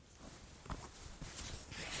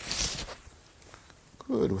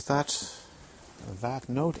Good. With that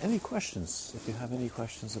note, any questions? If you have any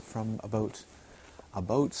questions about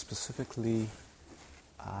specifically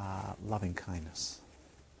loving kindness,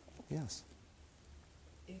 yes.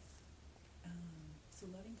 So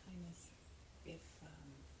loving kindness, if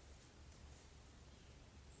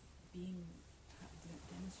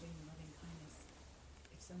demonstrating loving kindness,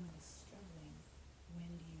 if someone is struggling,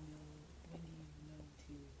 when do you know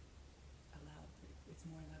to allow? It's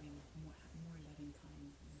more loving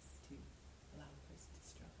kindness to allow a person to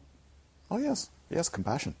struggle. Oh yes,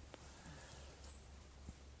 compassion.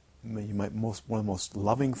 One of the most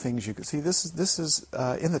loving things you could see. This is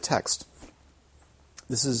in the text.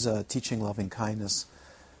 This is teaching loving kindness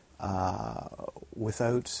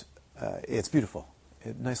without. It's beautiful,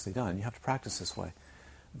 nicely done. You have to practice this way,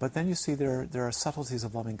 but then you see there are subtleties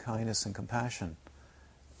of loving kindness and compassion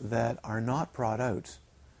that are not brought out,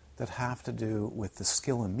 that have to do with the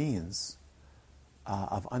skill and means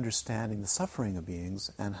of understanding the suffering of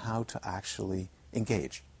beings and how to actually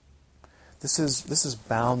engage. This is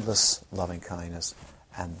boundless loving kindness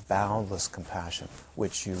and boundless compassion,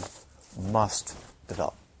 which you must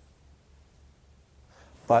develop.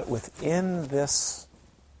 But within this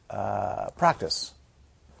practice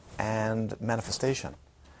and manifestation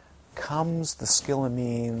comes the skill and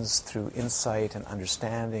means through insight and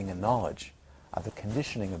understanding and knowledge of the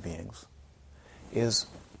conditioning of beings, is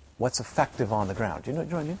what's effective on the ground. Do you know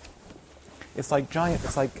what I mean? It's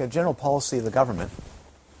like a general policy of the government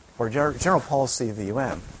or general policy of the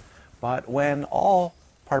UN. But when all,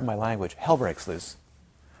 pardon my language, hell breaks loose,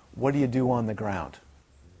 what do you do on the ground?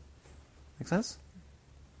 Make sense?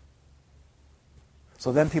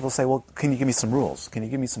 So then people say, well, can you give me some rules? Can you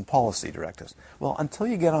give me some policy directives? Well, until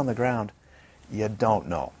you get on the ground, you don't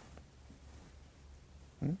know.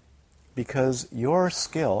 Because your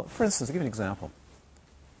skill, for instance, I'll give you an example.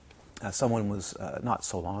 Someone was, not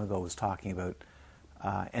so long ago, was talking about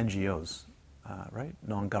NGOs, right?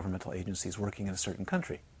 Non-governmental agencies working in a certain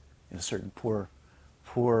country, in a certain poor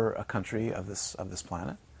country of this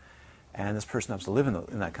planet. And this person happens to live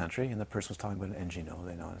in that country, and the person was talking about an NGO.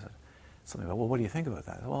 They know something about, well, what do you think about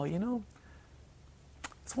that? Well,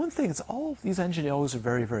 it's one thing. It's all these NGOs are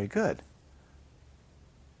very, very good.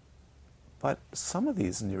 But some of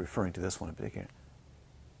these, and you're referring to this one in particular,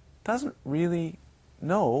 doesn't really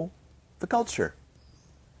know the culture.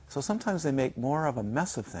 So sometimes they make more of a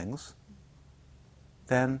mess of things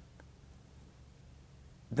than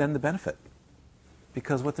the benefit.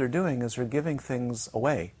 Because what they're doing is they're giving things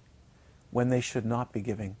away when they should not be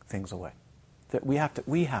giving things away. That we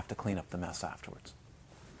have to clean up the mess afterwards.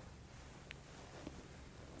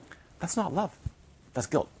 That's not love. That's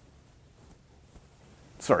guilt.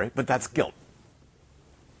 Sorry, but that's guilt.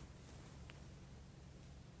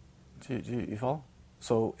 Do you follow?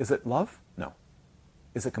 So is it love? No.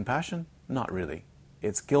 Is it compassion? Not really.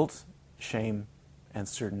 It's guilt, shame, and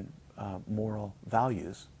certain moral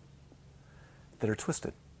values that are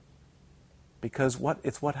twisted. Because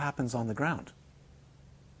it's what happens on the ground.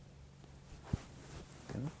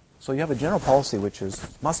 Okay? So you have a general policy which is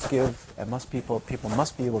must give, and people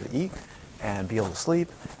must be able to eat and be able to sleep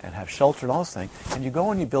and have shelter and all this thing. And you go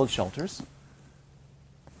and you build shelters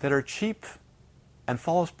that are cheap and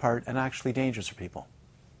fall apart and actually dangerous for people.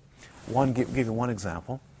 Give you one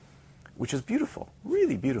example, which is beautiful,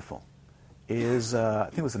 really beautiful, is, I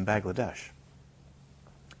think it was in Bangladesh,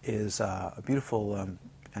 is a beautiful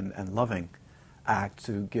and loving act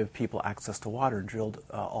to give people access to water and drilled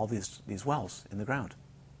all these wells in the ground.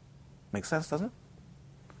 Makes sense, doesn't it?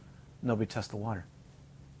 Nobody tests the water.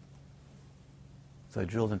 So they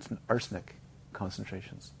drilled into arsenic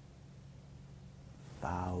concentrations.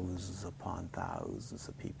 Thousands upon thousands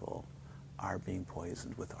of people are being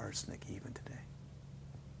poisoned with arsenic even today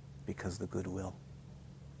because of the goodwill.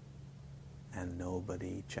 And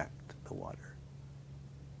nobody checked the water.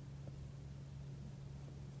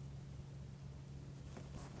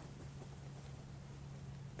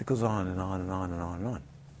 It goes on and on and on and on and on.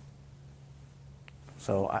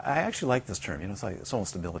 So I actually like this term. It's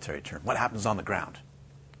almost a military term. What happens on the ground?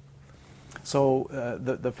 So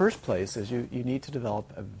the first place is you need to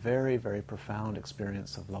develop a very, very profound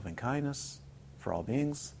experience of loving kindness for all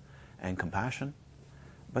beings and compassion.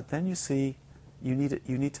 But then you see you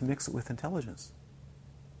need to mix it with intelligence.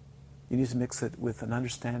 You need to mix it with an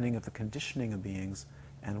understanding of the conditioning of beings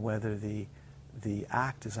and whether the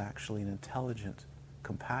act is actually an intelligent,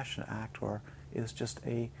 compassionate act or is just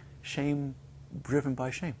a shame driven by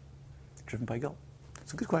guilt.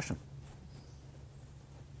 It's a good question.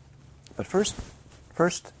 But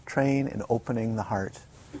first train in opening the heart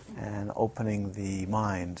and opening the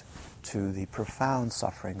mind to the profound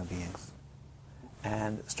suffering of beings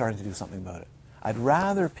and starting to do something about it. I'd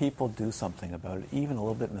rather people do something about it, even a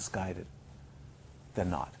little bit misguided, than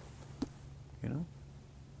not. You know?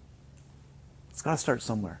 It's got to start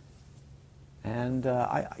somewhere. And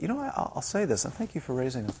I'll say this, and thank you for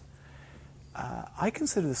raising this. I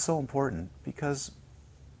consider this so important because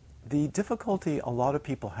the difficulty a lot of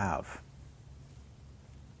people have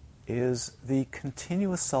is the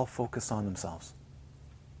continuous self-focus on themselves.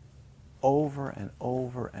 Over and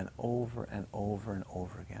over and over and over and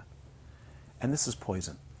over again. And this is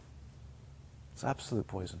poison. It's absolute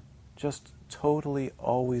poison. Just totally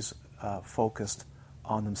always focused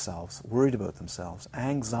on themselves, worried about themselves,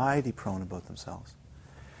 anxiety-prone about themselves.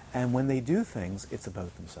 And when they do things, it's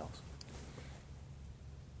about themselves.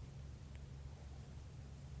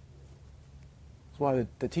 That's why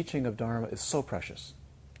the teaching of Dharma is so precious.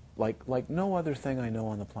 Like no other thing I know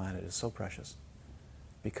on the planet is so precious.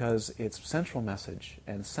 Because its central message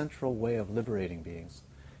and central way of liberating beings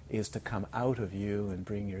is to come out of you and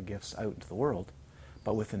bring your gifts out into the world,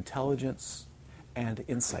 but with intelligence and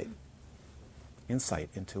insight. Insight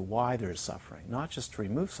into why there's suffering. Not just to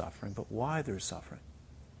remove suffering, but why there's suffering.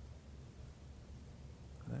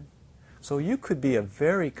 Okay? So you could be a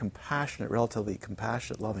very compassionate, relatively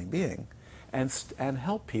compassionate, loving being and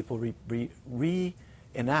help people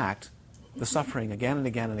reenact the suffering again and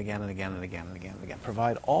again and again and again and again and again and again.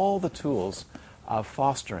 Provide all the tools of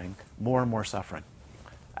fostering more and more suffering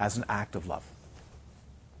as an act of love.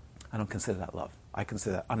 I don't consider that love. I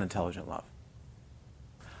consider that unintelligent love.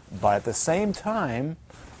 But at the same time,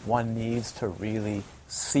 one needs to really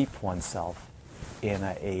seep oneself in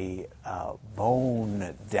a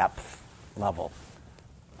bone depth level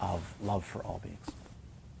of love for all beings.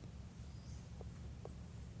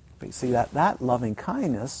 But you see, that loving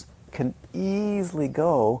kindness can easily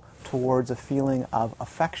go towards a feeling of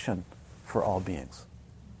affection for all beings.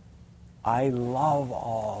 I love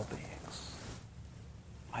all beings.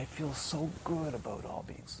 I feel so good about all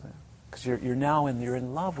beings. Because you're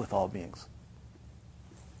in love with all beings.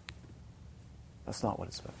 That's not what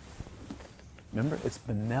it's about. Remember, it's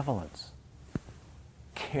benevolence.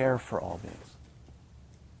 Care for all beings.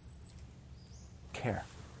 Care.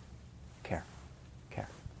 Care. Care.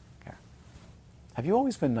 Care. Have you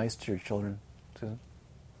always been nice to your children, Susan?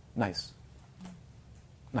 Nice.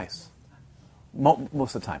 Nice.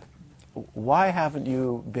 Most of the time. Why haven't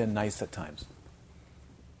you been nice at times?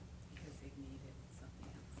 Because they needed something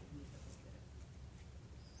else. They needed a little bit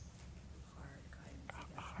of hard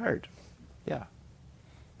guidance. Hard. Yeah.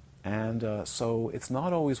 And so it's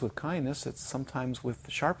not always with kindness, it's sometimes with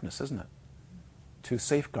sharpness, isn't it? To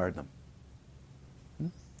safeguard them.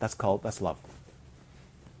 That's love.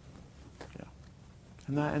 Yeah.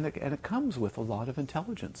 And it comes with a lot of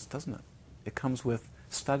intelligence, doesn't it? It comes with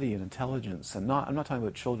study and intelligence. And I'm not talking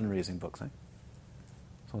about children raising books.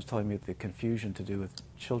 Someone's telling me the confusion to do with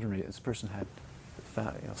children raising. This person had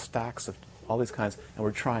stacks of all these kinds, and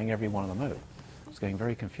we're trying every one of them out. It's getting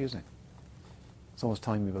very confusing. Someone was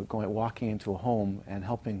telling me about walking into a home and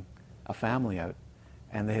helping a family out,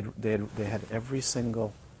 and they had every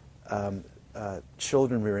single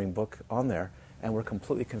children rearing book on there, and were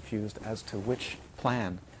completely confused as to which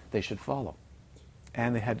plan they should follow.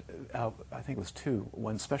 And they had, I think it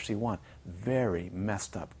was especially one, very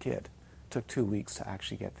messed up kid. It took 2 weeks to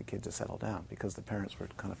actually get the kid to settle down because the parents were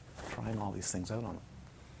kind of trying all these things out on them.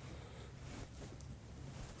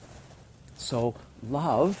 So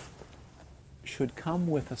love should come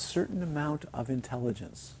with a certain amount of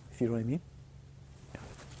intelligence, if you know what I mean.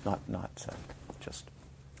 Yeah. Not just.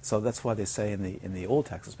 So that's why they say in the old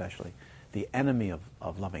text especially, the enemy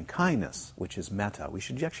of loving kindness, which is metta. We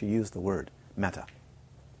should actually use the word metta.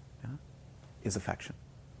 Yeah? Is affection.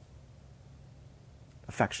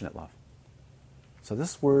 Affectionate love. So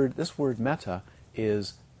this word metta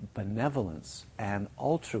is benevolence and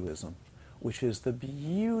altruism, which is the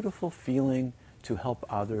beautiful feeling to help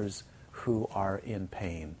others who are in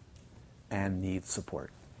pain and need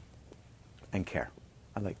support and care.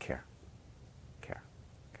 I like care. Care.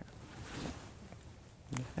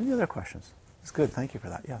 Any other questions? It's good. Thank you for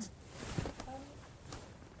that. Yes.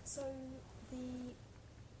 So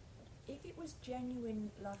if it was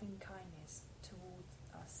genuine loving kindness towards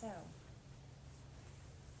ourselves,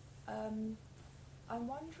 I'm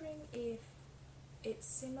wondering if it's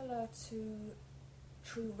similar to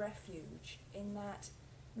true refuge in that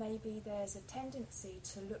maybe there's a tendency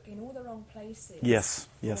to look in all the wrong places yes.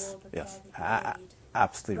 for the care that you need,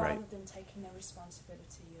 absolutely rather right. than taking the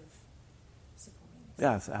responsibility of supporting it.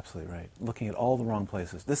 Yeah, that's absolutely right. Looking at all the wrong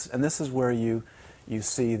places. This is where you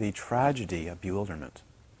see the tragedy of bewilderment,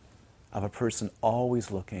 of a person always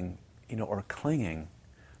looking, or clinging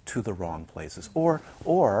to the wrong places. Or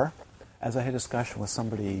as I had a discussion with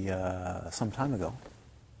somebody some time ago,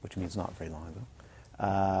 which means not very long ago,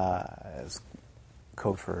 as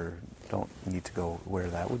code for don't need to go where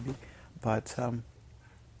that would be, but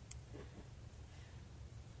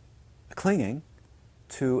clinging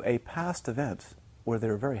to a past event where they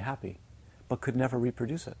were very happy but could never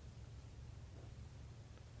reproduce it.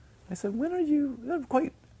 I said, when are you,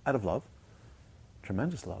 quite out of love,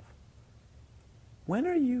 tremendous love, when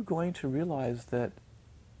are you going to realize that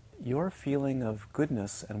your feeling of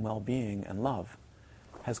goodness and well-being and love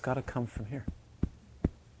has got to come from here?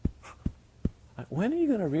 When are you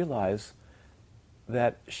going to realize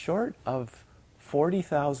that short of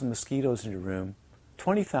 40,000 mosquitoes in your room,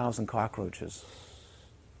 20,000 cockroaches,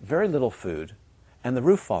 very little food, and the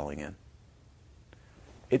roof falling in,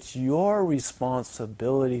 it's your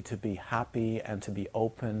responsibility to be happy and to be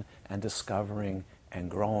open and discovering and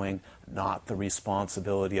growing, not the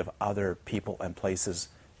responsibility of other people and places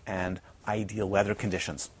and ideal weather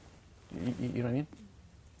conditions. You know what I mean?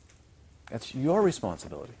 It's your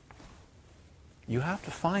responsibility. You have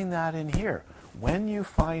to find that in here. When you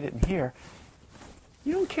find it in here,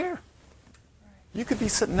 you don't care. You could be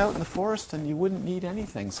sitting out in the forest and you wouldn't need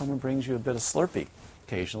anything. Someone brings you a bit of Slurpee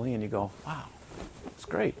occasionally and you go, wow, it's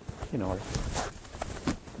great. You know, or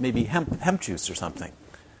maybe hemp juice or something.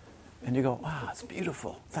 And you go, wow, it's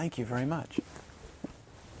beautiful. Thank you very much.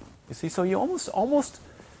 You see, so you almost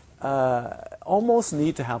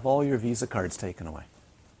need to have all your Visa cards taken away.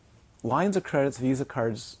 Lines of credits, Visa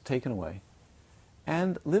cards taken away.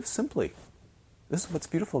 And live simply. This is what's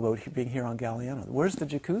beautiful about being here on Galiano. Where's the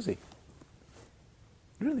jacuzzi?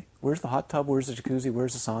 Really? Where's the hot tub? Where's the jacuzzi?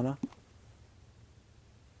 Where's the sauna?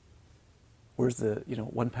 Where's the,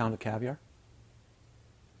 1 pound of caviar?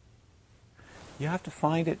 You have to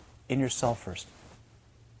find it in yourself first.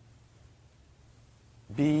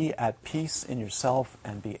 Be at peace in yourself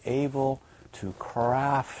and be able to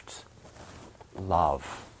craft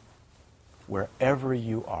love wherever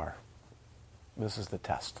you are. This is the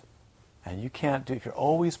test. And you can't do, if you're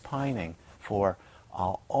always pining for,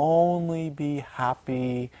 I'll only be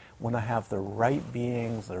happy when I have the right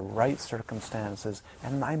beings, the right circumstances,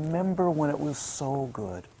 and I remember when it was so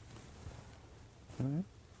good.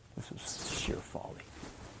 This is sheer folly.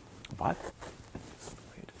 But this is the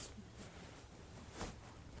way it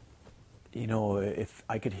is. If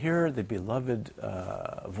I could hear the beloved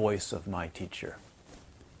voice of my teacher,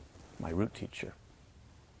 my root teacher,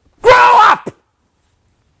 grow up!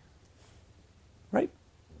 Right?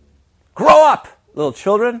 Grow up, little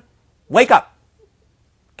children. Wake up.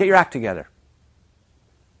 Get your act together.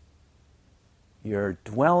 You're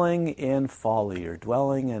dwelling in folly. You're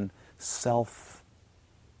dwelling in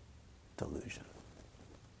self-delusion.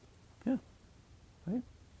 Yeah. Right?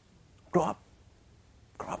 Grow up.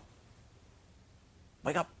 Grow up.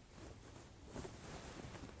 Wake up.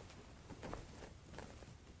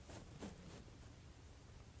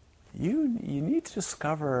 You need to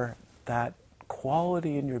discover that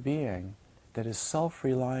quality in your being that is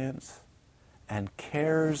self-reliant and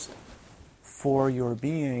cares for your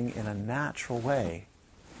being in a natural way,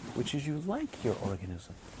 which is you like your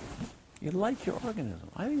organism. You like your organism.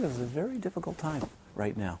 I think this is a very difficult time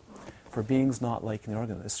right now for beings not liking their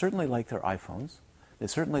organism. They certainly like their iPhones. They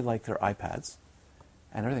certainly like their iPads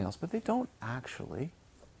and everything else, but they don't actually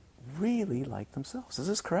really like themselves. Is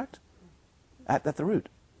this correct? At the root.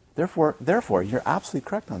 Therefore, you're absolutely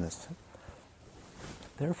correct on this.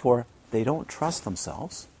 Therefore, they don't trust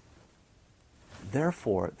themselves.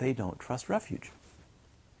 Therefore, they don't trust refuge.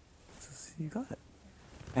 You got it.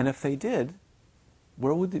 And if they did,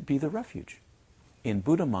 where would it be the refuge? In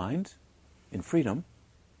Buddha mind, in freedom,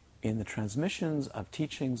 in the transmissions of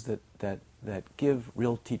teachings that give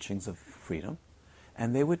real teachings of freedom,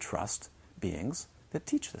 and they would trust beings that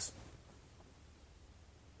teach this.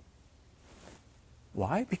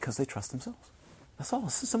 Why? Because they trust themselves. That's all.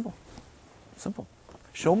 It's simple. Simple.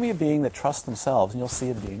 Show me a being that trusts themselves, and you'll see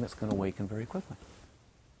a being that's going to awaken very quickly.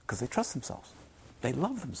 Because they trust themselves. They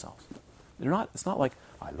love themselves. It's not like,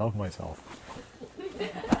 I love myself.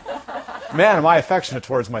 Man, am I affectionate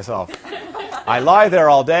towards myself. I lie there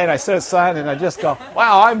all day, and I sit aside, and I just go,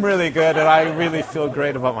 wow, I'm really good, and I really feel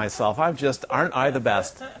great about myself. Aren't I the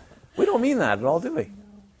best? We don't mean that at all, do we?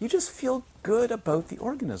 You just feel good about the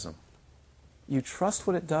organism. You trust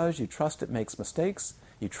what it does. You trust it makes mistakes.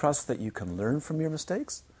 You trust that you can learn from your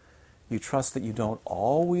mistakes. You trust that you don't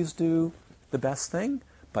always do the best thing,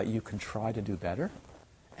 but you can try to do better.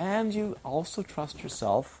 And you also trust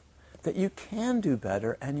yourself that you can do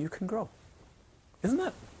better and you can grow. Isn't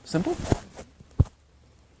that simple?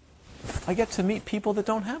 I get to meet people that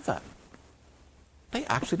don't have that. They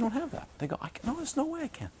actually don't have that. They go, no, there's no way I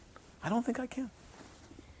can. I don't think I can.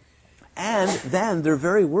 And then they're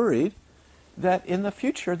very worried that in the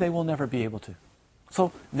future they will never be able to.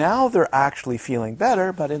 So now they're actually feeling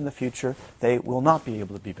better, but in the future they will not be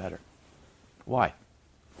able to be better. Why? I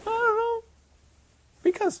don't know.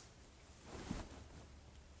 Because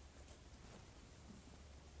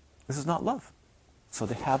this is not love. So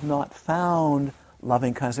they have not found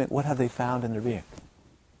loving kindness. What have they found in their being?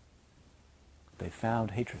 They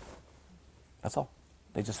found hatred. That's all.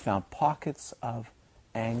 They just found pockets of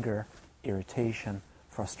anger, irritation,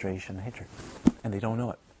 frustration, hatred. And they don't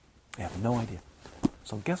know it. They have no idea.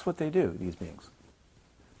 So guess what they do, these beings?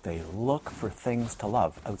 They look for things to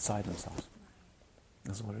love outside themselves.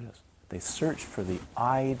 This is what it is. They search for the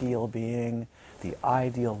ideal being, the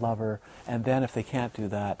ideal lover, and then if they can't do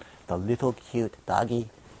that, the little cute doggy,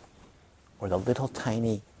 or the little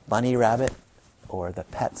tiny bunny rabbit, or the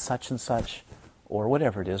pet such and such, or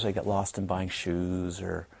whatever it is. They get lost in buying shoes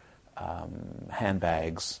or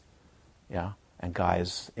handbags, yeah, and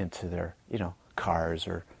guys into their, cars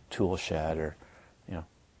or tool shed or,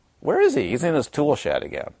 where is he? He's in his tool shed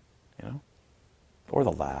again, or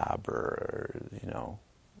the lab or,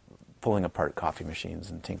 pulling apart coffee machines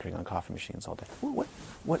and tinkering on coffee machines all day.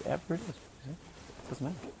 Whatever it is, doesn't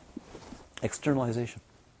matter. Externalization.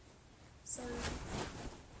 So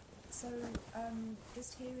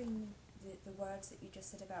just hearing the words that you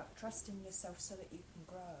just said about trusting yourself so that you can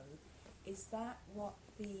grow, is that what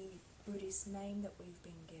the Buddhist name that we've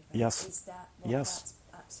been given? Yes. Is that what Yes. that's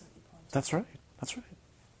absolutely pointed That's to? right. That's right.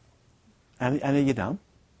 And a yidam,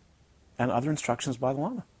 and other instructions by the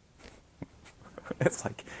Lama. It's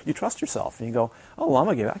like you trust yourself, and you go, "Oh,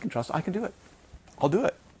 Lama gave it. I can trust. I can do it. I'll do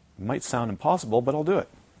it. It might sound impossible, but I'll do it."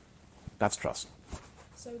 That's trust.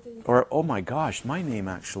 So Or, oh my gosh, my name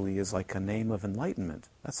actually is like a name of enlightenment.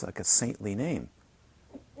 That's like a saintly name.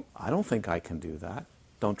 I don't think I can do that.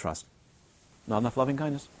 Don't trust. Not enough loving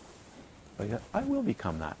kindness. But yet, I will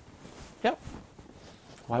become that. Yep.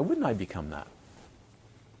 Why wouldn't I become that?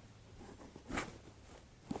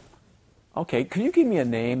 Okay, can you give me a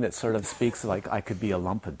name that sort of speaks like I could be a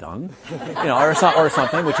lump of dung? Or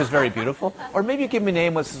something, which is very beautiful. Or maybe you give me a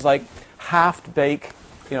name which is like half-baked,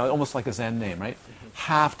 almost like a Zen name, right?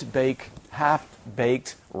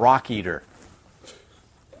 Half-baked rock eater.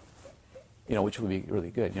 Which would be really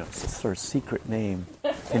good. It's a sort of secret name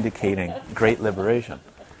indicating great liberation.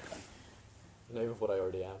 The name of what I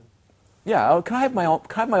already am. Yeah, can I have my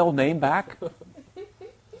old name back?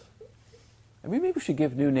 Maybe we should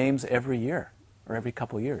give new names every year or every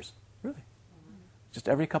couple of years. Really, just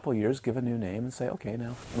every couple of years, give a new name and say, okay,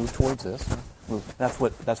 now move towards this. That's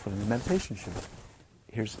what a new meditation should be.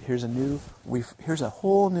 Here's a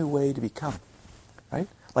whole new way to become, right?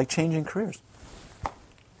 Like changing careers.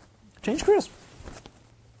 Change careers.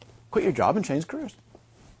 Quit your job and change careers.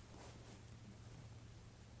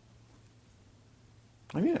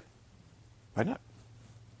 I mean it. Why not?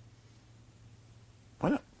 Why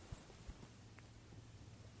not?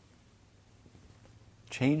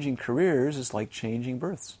 Changing careers is like changing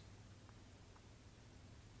births.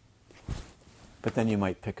 But then you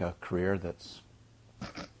might pick a career that's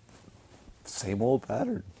same old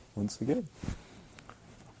pattern once again.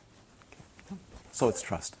 So it's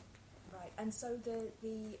trust. Right, and so the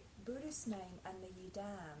Buddhist name and the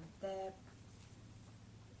yidam,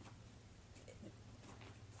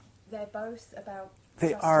 they're both about.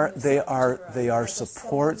 They are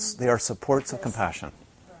supports of compassion.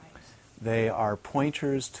 Right. They are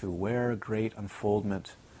pointers to where great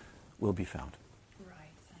unfoldment will be found.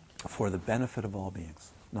 Right, thank you. For the benefit of all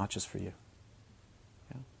beings, not just for you.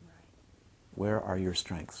 Yeah? Right. Where are your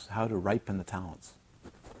strengths? How to ripen the talents.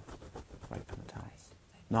 Ripen the talents.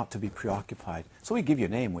 Not to be preoccupied. So we give you a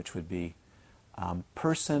name which would be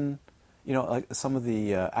person, like some of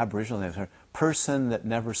the Aboriginal names are person that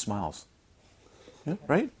never smiles. Yeah,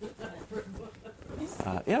 right?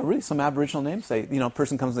 Really, some Aboriginal names. They,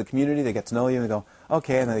 person comes to the community, they get to know you, and they go,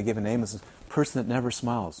 okay, and then they give a name. This is person that never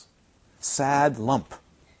smiles. Sad lump.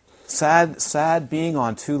 Sad being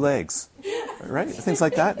on two legs. Right? Things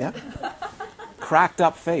like that, yeah? Cracked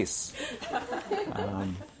up face.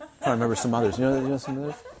 Trying to remember some others. You know some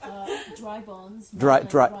others? Dry bones.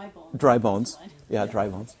 Dry bones. Yeah, dry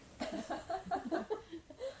bones.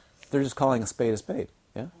 They're just calling a spade,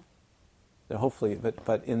 yeah? They're hopefully,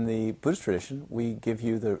 but in the Buddhist tradition, we give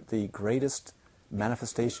you the greatest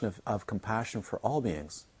manifestation of compassion for all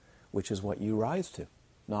beings, which is what you rise to,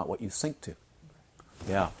 not what you sink to.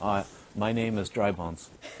 Yeah, my name is Dry Bones.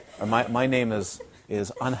 Or my name is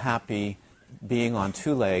unhappy being on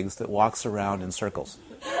two legs that walks around in circles.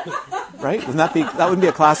 Right? That wouldn't be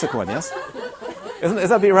a classic one, yes? Is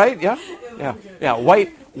that be right? Yeah? Yeah.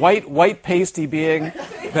 White pasty being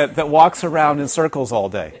that walks around in circles all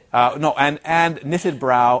day. No, and knitted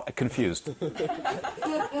brow, confused.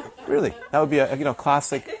 Really, that would be a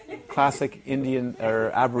classic Indian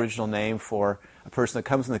or Aboriginal name for a person that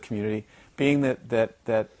comes in the community, being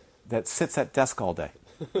that sits at desk all day,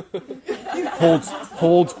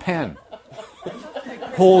 holds pen,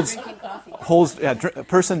 holds a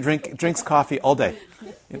person drinks coffee all day.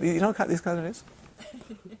 You know these kinds of names.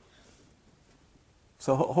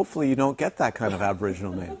 So hopefully you don't get that kind of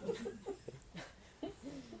Aboriginal name.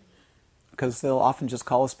 Because they'll often just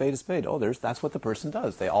call a spade a spade. Oh, that's what the person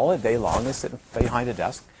does. They all day long they sit behind a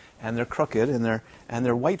desk and they're crooked and they're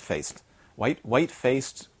white-faced.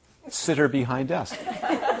 White-faced sitter behind desk.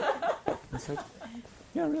 It's like,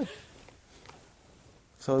 yeah, really.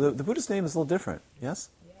 So the Buddhist name is a little different, yes?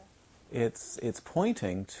 Yeah. It's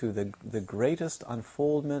pointing to the greatest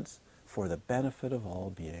unfoldment for the benefit of all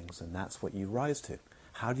beings, and that's what you rise to.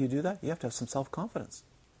 How do you do that? You have to have some self-confidence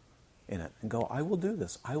in it and go, I will do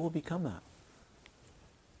this. I will become that.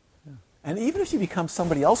 Yeah. And even if you become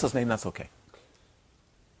somebody else's name, that's okay.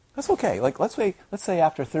 That's okay. Like let's say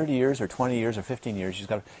after 30 years or 20 years or 15 years, you've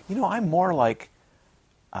got to, I'm more like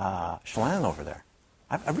Shalane over there.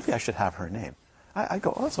 I should have her name. I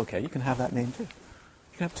go, oh, that's okay. You can have that name too.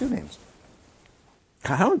 You can have two names.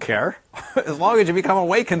 I don't care. As long as you become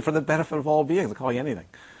awakened for the benefit of all beings, I'll call you anything.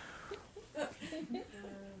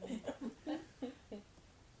 Okay.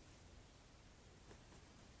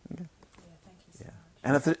 Yeah, thank you so much.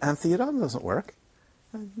 And if the yidam doesn't work,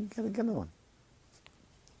 get another one.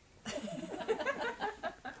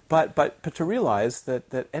 But to realize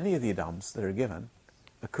that any of the yidams that are given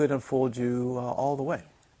could unfold you all the way,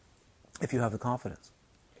 if you have the confidence.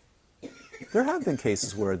 There have been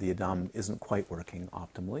cases where the yidam isn't quite working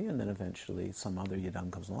optimally, and then eventually some other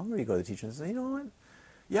yidam comes along, or you go to the teacher and say, you know what,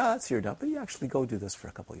 yeah, that's your yidam, but you actually go do this for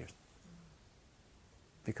a couple of years.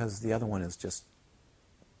 Because the other one is just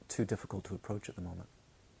too difficult to approach at the moment.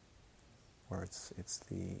 Or it's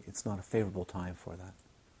not a favorable time for that.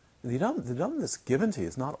 The yidam that's given to you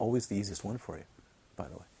is not always the easiest one for you, by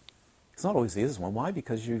the way. It's not always the easiest one. Why?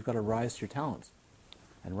 Because you've got to rise to your talents.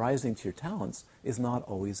 And rising to your talents is not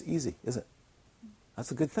always easy, is it?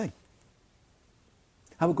 That's a good thing.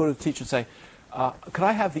 How about go to the teacher and say, could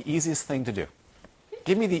I have the easiest thing to do?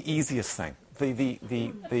 Give me the easiest thing.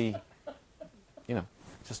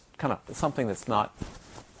 Just kind of something that's I'm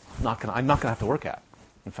not going to have to work at,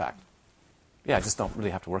 in fact. Yeah, I just don't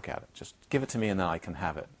really have to work at it. Just give it to me and then I can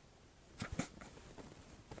have it.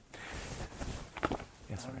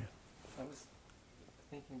 Yes, sorry. I was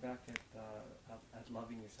thinking back at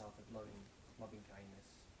loving yourself, at loving kindness.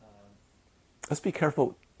 Let's be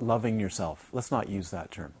careful loving yourself. Let's not use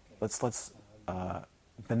that term. Okay. Let's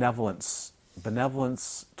benevolence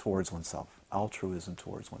towards oneself, altruism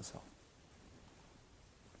towards oneself.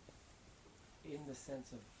 In the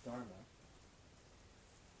sense of Dharma,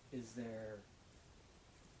 is there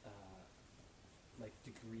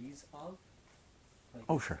degrees of?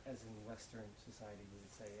 Oh, sure. As in Western society, we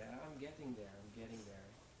would say, yeah, I'm getting there,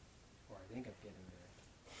 or I think I'm getting there.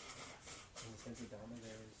 In the sense of Dharma,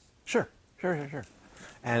 there's... Sure.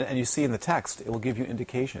 And you see in the text, it will give you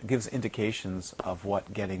it gives indications of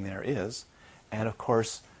what getting there is. And of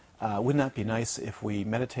course, wouldn't that be nice if we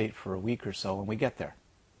meditate for a week or so and we get there?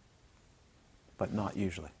 But not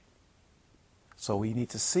usually. So we need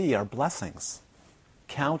to see our blessings,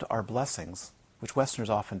 count our blessings, which Westerners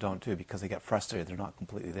often don't do because they get frustrated, they're not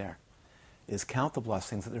completely there, is count the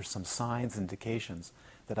blessings, that there's some signs, indications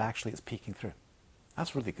that actually it's peeking through.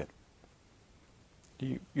 That's really good.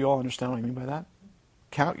 Do you all understand what I mean by that?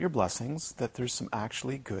 Count your blessings, that there's some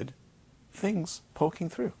actually good things poking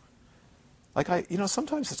through.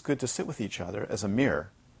 Sometimes it's good to sit with each other as a mirror,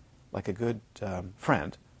 like a good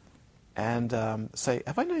friend, and say,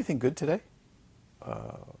 have I done anything good today?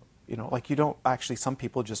 You don't actually, some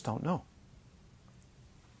people just don't know.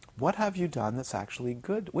 What have you done that's actually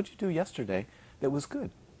good? What did you do yesterday that was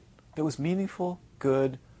good? That was meaningful,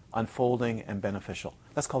 good, unfolding, and beneficial.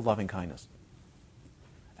 That's called loving kindness.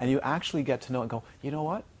 And you actually get to know and go, you know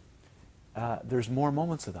what? There's more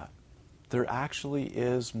moments of that. There actually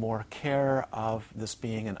is more care of this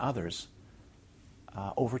being and others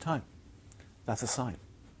over time. That's a sign.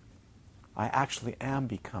 I actually am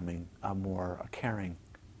becoming a more caring,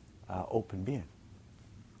 open being.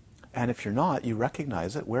 And if you're not, you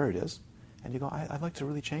recognize it, where it is, and you go, I'd like to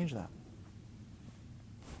really change that.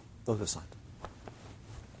 Those are signs.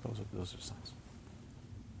 Those are signs.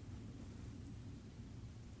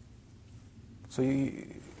 So you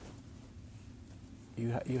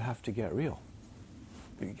have to get real.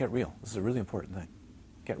 get real. This is a really important thing.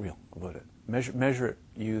 Get real about it. Measure it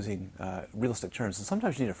using realistic terms. And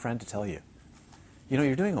sometimes you need a friend to tell you,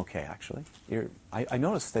 you're doing okay, actually. I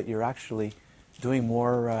noticed that you're actually doing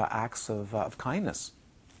more acts of kindness.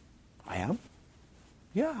 I am?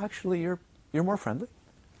 Yeah, actually, you're more friendly.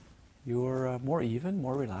 You're more even,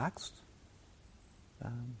 more relaxed.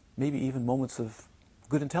 Maybe even moments of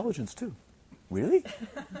good intelligence, too. Really?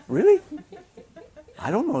 Really? I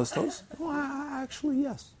don't notice those. Well, actually,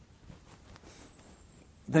 yes.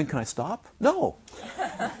 Then can I stop? No.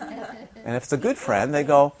 And if it's a good friend, they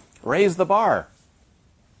go, raise the bar.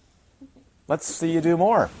 Let's see you do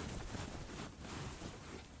more.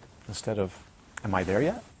 Instead of, am I there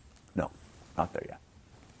yet? No, not there yet.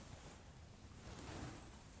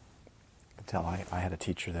 Until I had a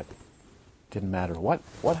teacher that didn't matter what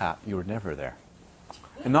happened, you were never there.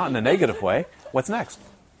 And not in a negative way. What's next?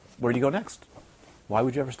 Where do you go next? Why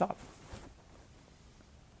would you ever stop?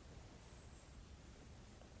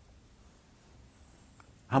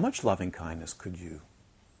 How much loving kindness could you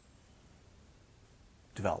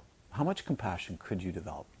develop? How much compassion could you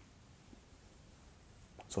develop?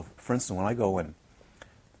 So, for instance, when I go and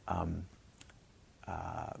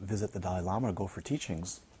visit the Dalai Lama or go for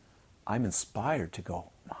teachings, I'm inspired to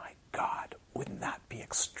go, my God, wouldn't that be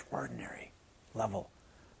extraordinary level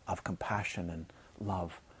of compassion and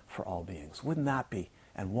love for all beings? Wouldn't that be?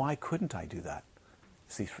 And why couldn't I do that?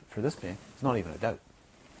 See, for this being, it's not even a doubt.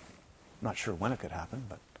 I'm not sure when it could happen,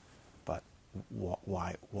 but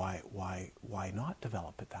why not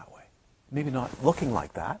develop it that way? Maybe not looking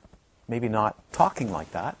like that, maybe not talking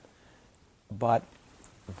like that, but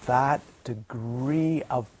that degree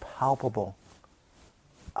of palpable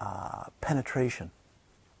penetration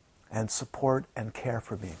and support and care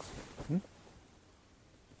for beings.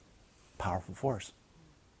 Powerful force.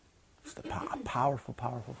 Just a powerful,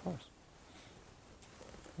 powerful force.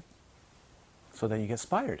 So then you get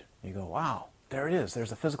inspired. You go, wow, there it is.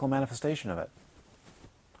 There's a physical manifestation of it.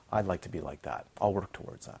 I'd like to be like that. I'll work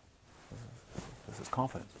towards that. This is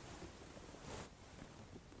confidence.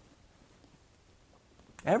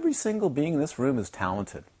 Every single being in this room is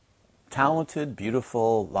talented. Talented,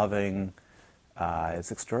 beautiful, loving.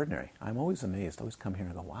 It's extraordinary. I'm always amazed. I always come here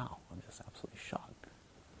and go, wow, I'm just absolutely shocked.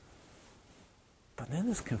 But then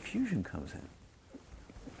this confusion comes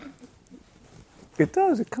in. It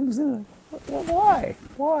does. It comes in. Well, why?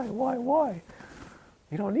 Why?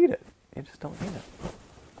 You don't need it. You just don't need it.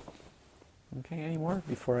 Okay, any more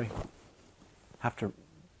before I have to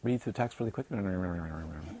read through text really quick? No,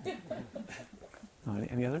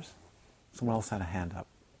 any others? Someone else had a hand up.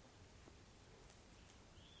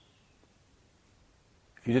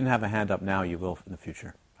 If you didn't have a hand up now, you will in the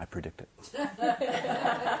future. I predict it.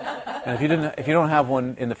 And if you don't have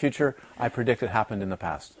one in the future, I predict it happened in the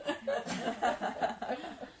past.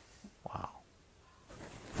 Wow.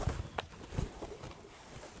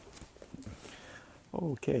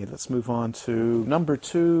 Okay, let's move on to number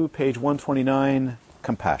 2, page 129,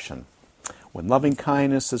 compassion. When loving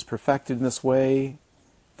kindness is perfected in this way,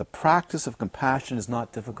 the practice of compassion is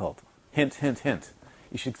not difficult. Hint, hint, hint.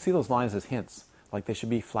 You should see those lines as hints, like they should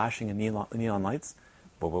be flashing in neon lights.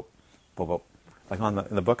 Boop, boop, boop, boop. Like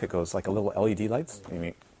in the book it goes like a little LED lights.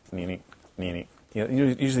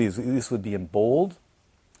 Usually this would be in bold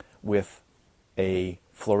with a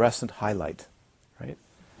fluorescent highlight, right?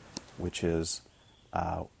 Which is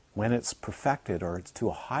when it's perfected or it's to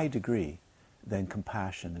a high degree, then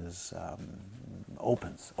compassion is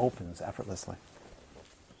opens effortlessly.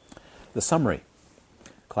 The summary.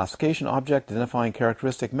 Classification, object, identifying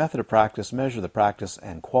characteristic, method of practice, measure of the practice,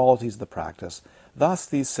 and qualities of the practice. Thus,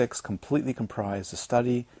 these 6 completely comprise the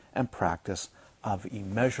study and practice of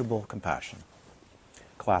immeasurable compassion.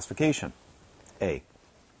 Classification. A.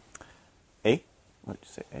 A? What did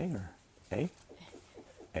you say? A or A?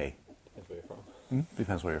 A. Depends where you're from.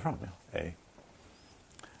 Depends where you're from, yeah. A.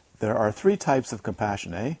 There are 3 types of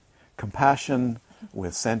compassion, A. Compassion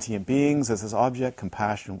with sentient beings as its object,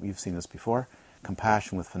 compassion, we've seen this before,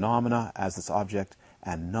 compassion with phenomena as its object,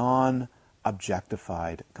 and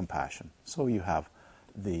non-objectified compassion. So you have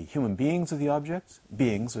the human beings are the object,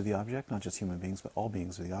 not just human beings, but all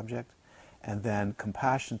beings are the object, and then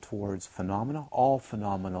compassion towards phenomena, all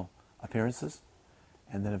phenomenal appearances,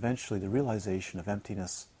 and then eventually the realization of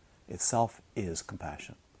emptiness itself is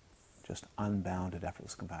compassion. Just unbounded,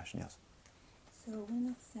 effortless compassion, yes. So when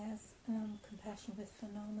it says compassion with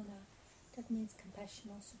phenomena, that means compassion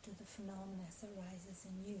also to the phenomena as arises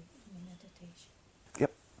in you in your meditation.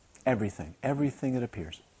 Yep. Everything that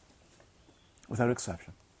appears, without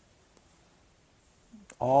exception.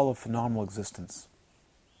 All of phenomenal existence,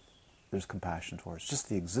 there's compassion towards. Just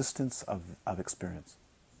the existence of experience.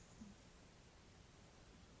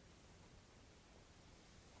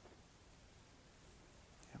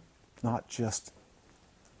 not just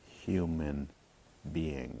human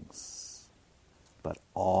beings, but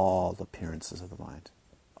all appearances of the mind,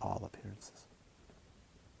 all appearances.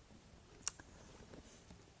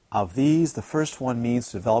 Of these, the first one means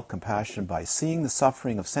to develop compassion by seeing the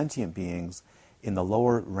suffering of sentient beings in the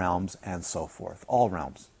lower realms and so forth, all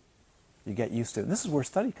realms. You get used to it. And this is where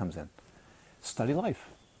study comes in. Study life.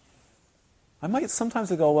 I might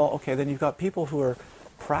sometimes go, well, okay, then you've got people who are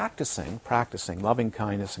practicing loving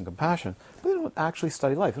kindness and compassion, but they don't actually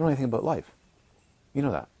study life. They don't know anything about life. You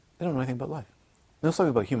know that. They don't know anything about life. They know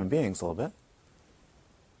something about human beings a little bit,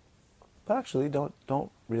 but actually don't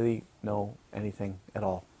really know anything at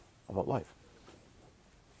all about life.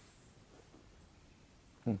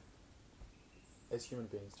 As human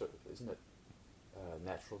beings, isn't it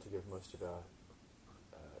natural to give most of our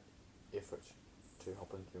effort to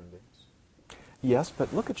helping human beings? Yes,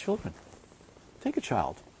 but look at children. Take a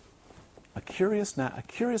child, a curious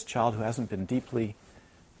child who hasn't been deeply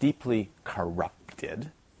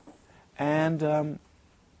corrupted, and a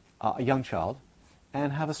young child,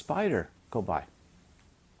 and have a spider go by.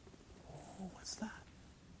 Oh, what's that?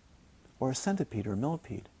 Or a centipede or a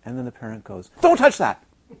millipede, and then the parent goes, "Don't touch that."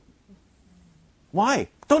 Why?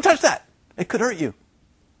 Don't touch that. It could hurt you.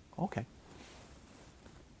 Okay.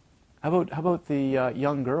 How about the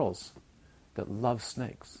young girls that love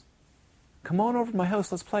snakes? Come on over to my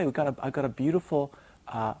house. Let's play. I've got a beautiful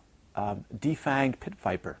defanged pit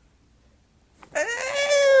viper.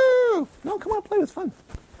 No, come on, play. It's fun.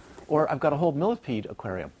 Or I've got a whole millipede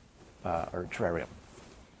aquarium or terrarium.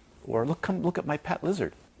 Or come look at my pet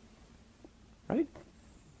lizard. Right?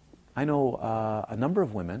 I know a number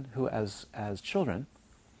of women who, as children,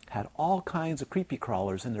 had all kinds of creepy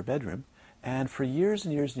crawlers in their bedroom, and for years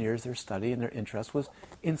and years and years, their study and their interest was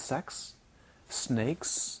insects,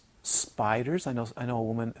 snakes, spiders. I know a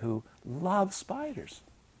woman who loves spiders.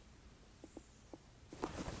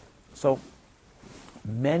 So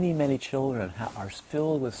many children are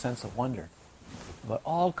filled with a sense of wonder about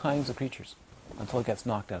all kinds of creatures until it gets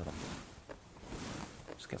knocked out of them.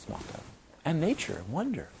 Just gets knocked out of them. And nature, and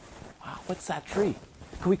wonder. Wow, what's that tree?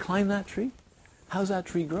 Can we climb that tree? How's that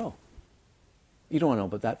tree grow? You don't want to know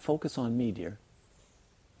about that. Focus on me, dear.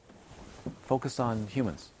 Focus on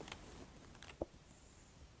humans.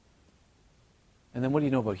 And then what do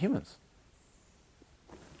you know about humans?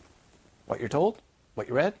 What you're told? What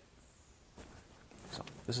you read? So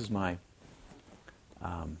this is my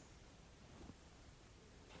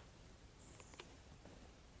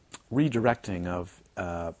redirecting of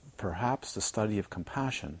perhaps the study of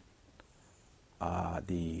compassion.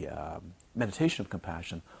 The meditation of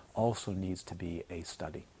compassion also needs to be a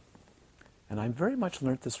study. And I very much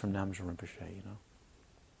learnt this from Namgyal Rinpoche, you know.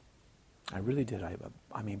 I really did.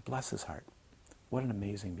 I mean, bless his heart. What an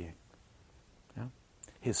amazing being. Yeah?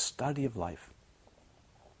 His study of life,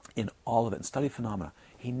 in all of it, and study phenomena.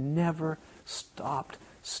 He never stopped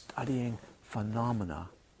studying phenomena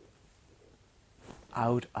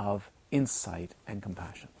out of insight and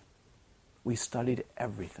compassion. We studied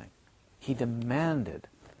everything. He demanded.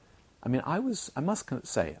 I mean, I'm just going to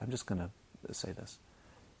say this.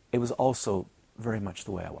 It was also very much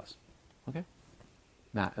the way I was. Okay?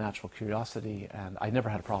 Natural curiosity, and I never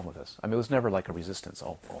had a problem with this. I mean, it was never like a resistance.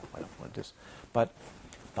 Oh, I don't want this. But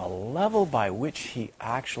the level by which he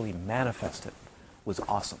actually manifested was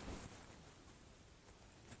awesome.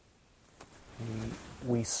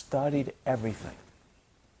 We studied everything.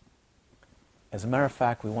 As a matter of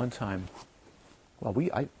fact, we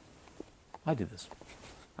I did this.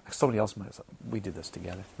 Somebody else might have. We did this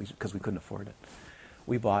together because we couldn't afford it.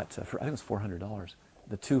 We bought, I think it was $400,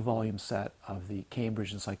 the 2-volume set of the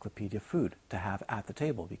Cambridge Encyclopedia of Food to have at the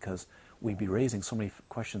table, because we'd be raising so many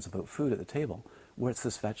questions about food at the table. What's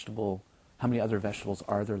this vegetable? How many other vegetables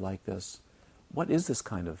are there like this? What is this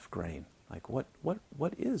kind of grain? Like what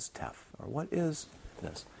is teff? Or what is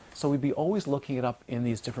this? So we'd be always looking it up in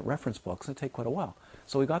these different reference books, and it'd take quite a while.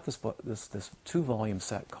 So we got this book, this 2-volume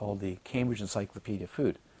set called the Cambridge Encyclopedia of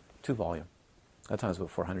Food, 2-volume. At that time it was about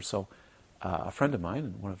 400. So a friend of mine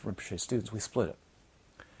and one of Rinpoche's students, we split it.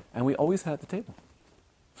 And we always had it at the table.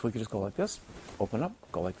 So we could just go like this, open up,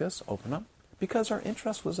 go like this, open up, because our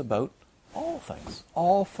interest was about all things,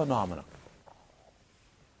 all phenomena.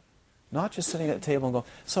 Not just sitting at the table and go,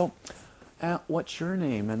 so what's your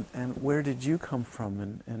name, and where did you come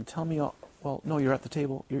from, and tell me all. Well, no, you're at the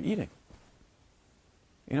table, you're eating.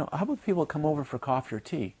 You know, how about people come over for coffee or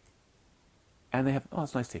tea, and they have, oh,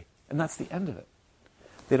 it's nice tea, and that's the end of it.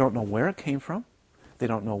 They don't know where it came from, they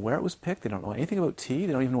don't know where it was picked, they don't know anything about tea,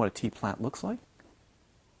 they don't even know what a tea plant looks like.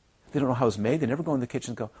 They don't know how it's made, they never go in the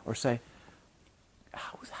kitchen and go, or say,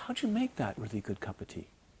 how'd you make that really good cup of tea?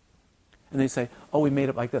 And they say, oh, we made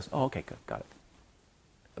it like this. Oh, okay, good, got it.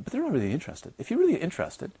 But they're not really interested. If you're really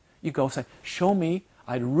interested, you go say, show me,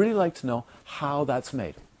 I'd really like to know how that's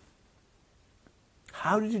made.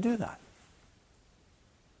 How did you do that?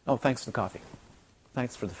 Oh, thanks for the coffee.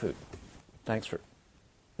 Thanks for the food. Thanks for...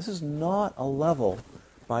 This is not a level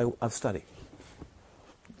of study.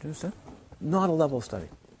 Do you understand? Not a level of study.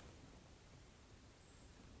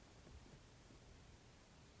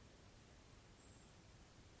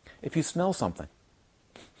 If you smell something,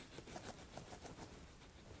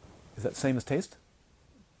 is that the same as taste?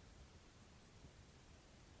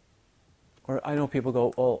 Or I know people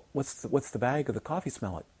go, well, what's the bag of the coffee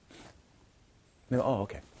smell like? They go, oh,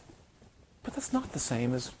 okay. But that's not the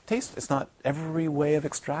same as taste. It's not, every way of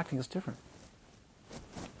extracting is different.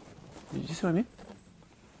 You see what I mean?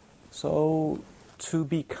 So, to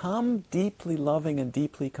become deeply loving and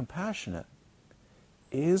deeply compassionate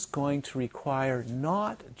is going to require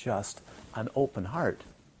not just an open heart,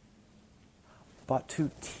 but to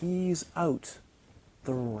tease out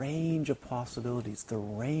the range of possibilities, the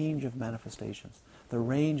range of manifestations, the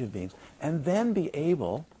range of beings, and then be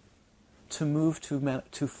able to move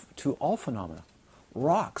to all phenomena.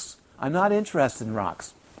 Rocks. I'm not interested in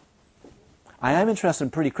rocks. I am interested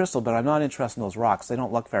in pretty crystal, but I'm not interested in those rocks. They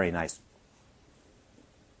don't look very nice.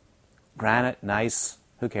 Granite, nice.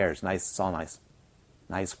 Who cares? Nice, it's all nice.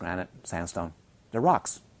 Nice granite, sandstone. They're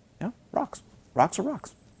rocks. Yeah, rocks. Rocks are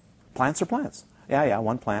rocks. Plants are plants. Yeah,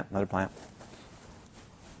 one plant, another plant.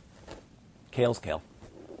 Kale's kale.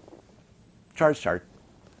 Chard's chard.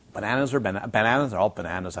 Bananas are bananas are all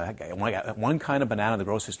bananas. I got one kind of banana in the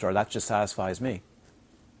grocery store, that just satisfies me.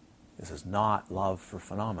 This is not love for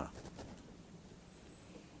phenomena.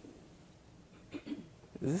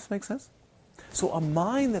 Does this make sense? So a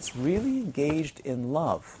mind that's really engaged in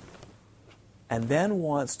love and then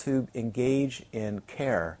wants to engage in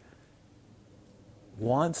care,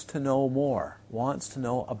 wants to know more, wants to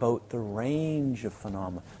know about the range of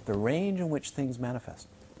phenomena, the range in which things manifest.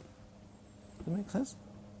 Does that make sense?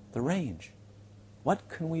 The range. What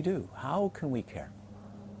can we do? How can we care?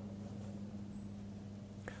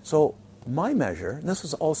 So my measure, and this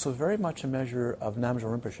was also very much a measure of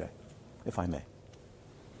Namgyal Rinpoche, if I may.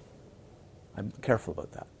 I'm careful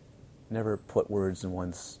about that. Never put words in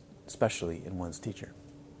one's, especially in one's teacher.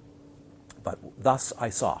 But thus I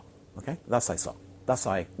saw, okay? Thus I saw. Thus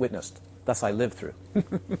I witnessed. Thus I lived through.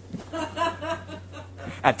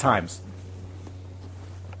 At times.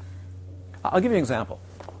 I'll give you an example.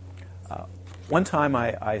 One time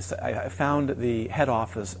I found the head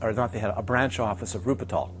office, or not the head, a branch office of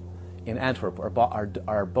Rupatal in Antwerp.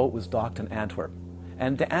 Our boat was docked in Antwerp.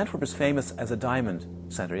 And Antwerp is famous as a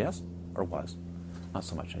diamond center, yes? Or was. Not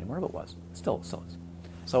so much anymore, but was. Still is.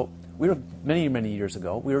 So we were, many, many years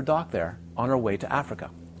ago, we were docked there on our way to Africa.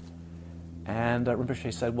 And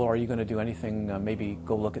Rinpoche said, well, are you going to do anything, maybe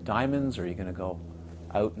go look at diamonds, or are you going to go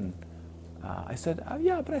out and... I said,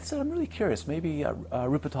 yeah, but I said, I'm really curious. Maybe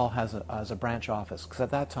Rupatal has a branch office. Because at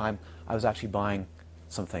that time, I was actually buying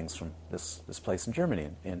some things from this place in Germany,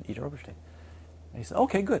 in Ida Oberstein. And he said,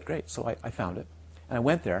 okay, good, great. So I found it. And I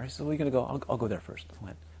went there. He said, well, you're going to go? I'll go there first. I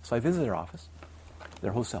went. So I visited their office,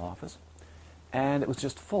 their wholesale office. And it was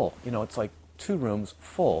just full. You know, it's like 2 rooms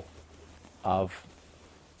full of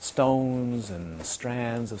stones and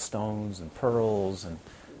strands of stones and pearls and...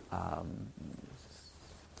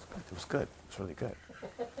 it was good. It was really good.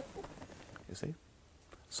 You see?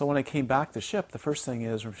 So when I came back to the ship, the first thing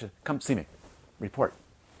is, come see me. Report.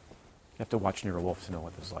 You have to watch Nero Wolf to know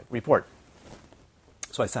what this is like. Report.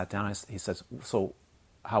 So I sat down. He says, so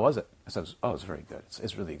how was it? I said, oh, it's very good.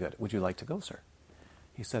 It's really good. Would you like to go, sir?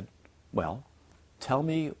 He said, well, tell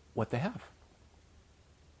me what they have.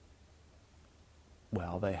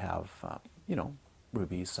 Well, they have,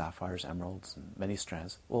 rubies, sapphires, emeralds, and many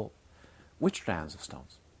strands. Well, which strands of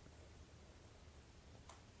stones?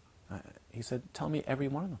 He said, tell me every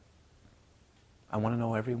one of them. I want to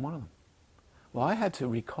know every one of them. Well, I had to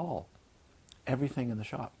recall everything in the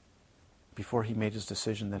shop before he made his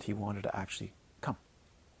decision that he wanted to actually come.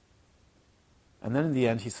 And then in the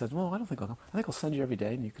end he said, well, I don't think I'll come. I think I'll send you every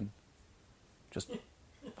day and you can just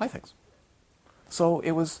buy things. So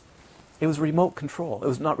it was remote control. It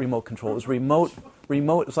was not remote control. It was remote.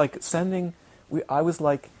 It was like sending... I was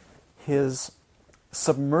like his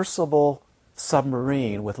submersible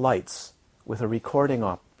submarine with lights, with a recording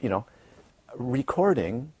up,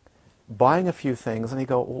 recording, buying a few things, and he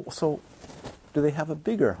go, well, so do they have a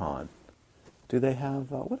bigger Han? Do they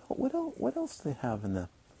have, what else do they have in the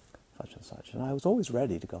such and such? And I was always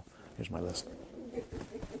ready to go, here's my list.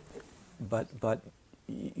 But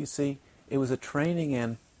you see, it was a training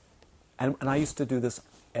in, and I used to do this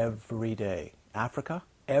every day. Africa,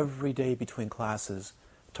 every day between classes,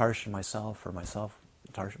 Tarsh and myself, or myself,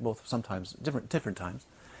 Tarsh, both sometimes, different times,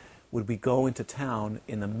 would we go into town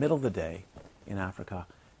in the middle of the day in Africa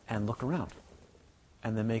and look around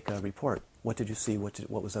and then make a report. What did you see? What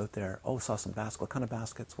was out there? Oh, saw some baskets. What kind of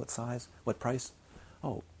baskets? What size? What price?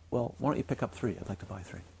 Oh, well, why don't you pick up 3? I'd like to buy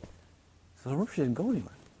 3. So the Rinpoche didn't go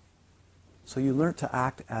anywhere. So you learned to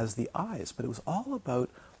act as the eyes, but it was all about,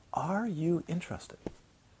 are you interested?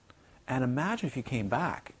 And imagine if you came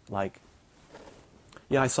back like,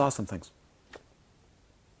 yeah, I saw some things.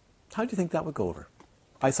 How do you think that would go over?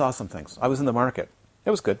 I saw some things. I was in the market. It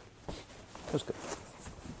was good. It was good.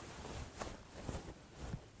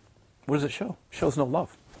 What does it show? It shows no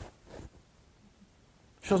love.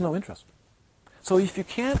 It shows no interest. So if you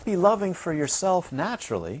can't be loving for yourself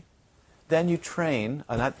naturally, then you train,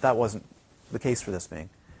 and that wasn't the case for this being,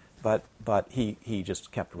 but he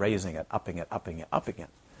just kept raising it, upping it.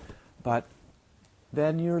 But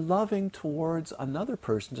then you're loving towards another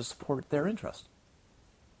person to support their interest.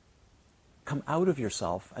 Come out of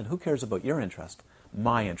yourself, and who cares about your interest?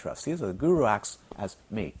 My interest. See, so the guru acts as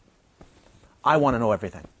me. I want to know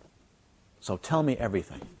everything. So tell me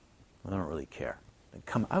everything. I don't really care. And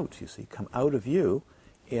come out, you see. Come out of you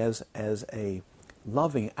as a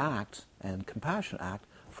loving act and compassion act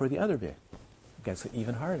for the other being. It gets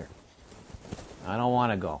even harder. I don't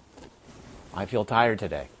want to go. I feel tired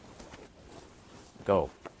today. Go.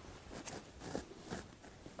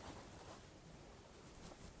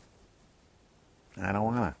 I don't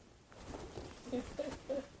want to.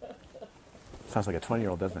 Sounds like a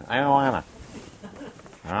 20-year-old, doesn't it? I don't want to.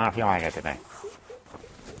 I don't feel like it today.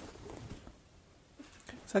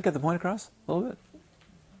 Does that get the point across a little bit?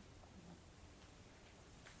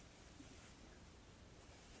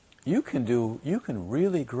 You can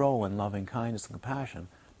really grow in loving kindness and compassion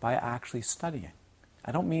by actually studying.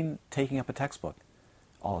 I don't mean taking up a textbook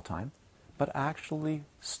all the time, but actually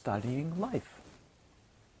studying life.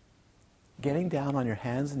 Getting down on your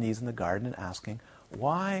hands and knees in the garden and asking,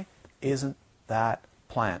 why isn't that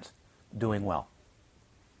plant doing well?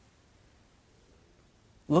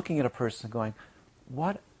 Looking at a person and going,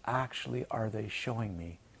 what actually are they showing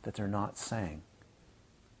me that they're not saying?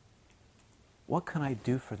 What can I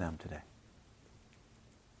do for them today?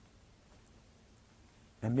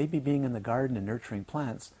 And maybe being in the garden and nurturing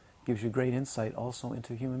plants gives you great insight also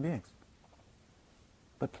into human beings.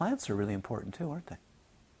 But plants are really important too, aren't they?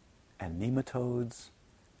 And nematodes,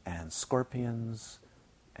 and scorpions,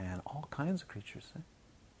 and all kinds of creatures. Eh?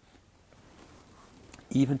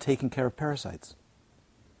 Even taking care of parasites.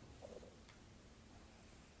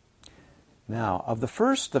 Now, of the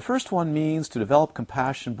first one means to develop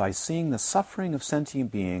compassion by seeing the suffering of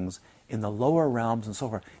sentient beings in the lower realms and so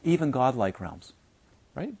forth, even godlike realms,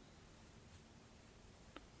 right?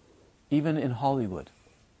 Even in Hollywood.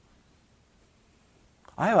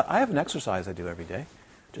 I have an exercise I do every day.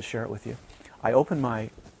 Just share it with you. I open my,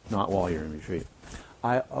 not while you're in retreat,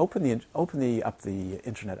 I open the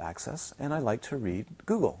internet access, and I like to read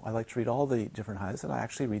Google. I like to read all the different highs, and I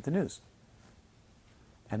actually read the news.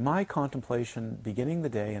 And my contemplation, beginning the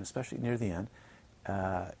day, and especially near the end,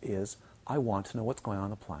 is I want to know what's going on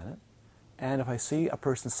the planet. And if I see a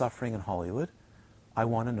person suffering in Hollywood, I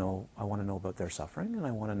want to know about their suffering, and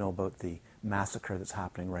I want to know about the massacre that's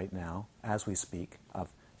happening right now, as we speak,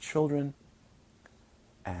 of children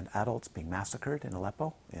and adults being massacred in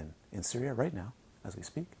Aleppo, in Syria, right now, as we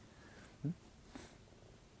speak.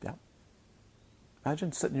 Yeah.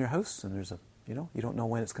 Imagine sitting in your house, and there's you don't know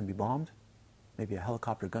when it's going to be bombed. Maybe a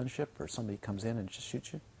helicopter gunship, or somebody comes in and just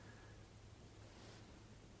shoots you.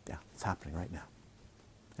 Yeah, it's happening right now.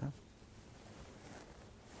 Yeah.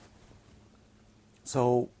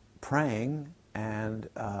 So praying and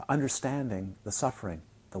understanding the suffering,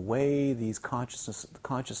 the way these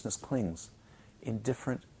consciousness clings in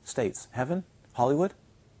different states. Heaven, Hollywood,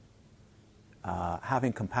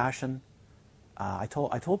 having compassion. I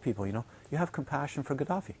told people, you have compassion for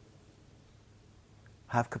Gaddafi.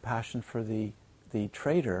 Have compassion for the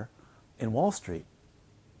trader in Wall Street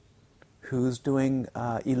who's doing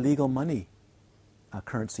illegal money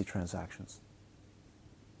currency transactions.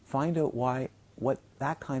 Find out what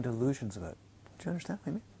that kind of illusion's about. Do you understand what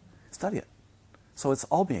I mean? Study it. So it's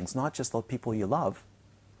all beings, not just the people you love,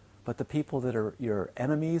 but the people that are your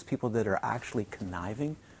enemies, people that are actually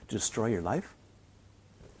conniving to destroy your life.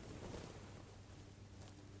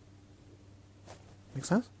 Make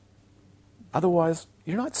sense? Otherwise,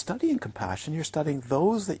 you're not studying compassion, you're studying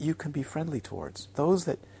those that you can be friendly towards, those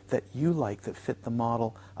that you like, that fit the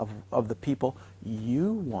model of the people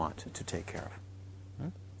you want to take care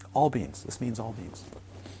of. All beings. This means all beings.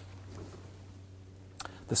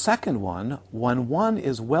 The second one, when one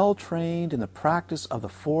is well trained in the practice of the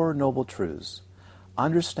Four Noble Truths,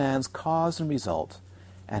 understands cause and result,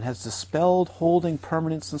 and has dispelled holding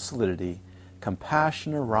permanence and solidity,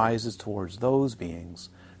 compassion arises towards those beings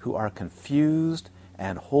who are confused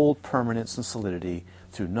and hold permanence and solidity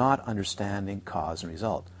through not understanding cause and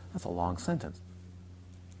result. That's a long sentence.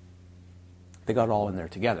 They got it all in there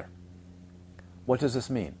together. What does this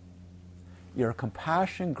mean? Your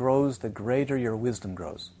compassion grows the greater your wisdom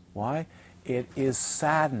grows. Why? It is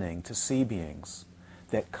saddening to see beings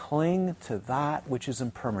that cling to that which is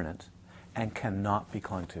impermanent and cannot be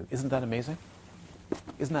clung to. Isn't that amazing?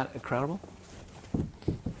 Isn't that incredible?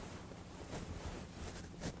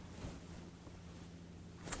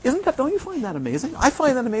 Don't you find that amazing? I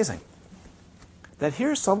find that amazing. That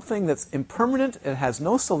here's something that's impermanent, it has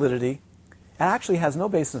no solidity, it actually has no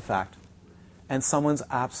basis in fact, and someone's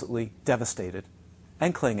absolutely devastated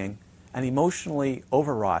and clinging and emotionally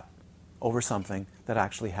overwrought over something that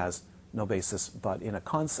actually has no basis but in a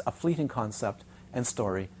fleeting concept and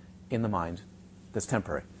story in the mind that's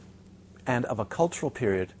temporary and of a cultural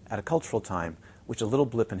period at a cultural time, which is a little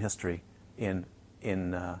blip in history in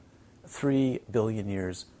 3 billion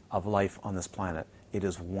years of life on this planet. It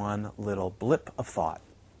is one little blip of thought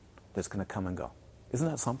that's going to come and go. Isn't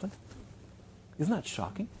that something? Isn't that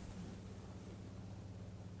shocking?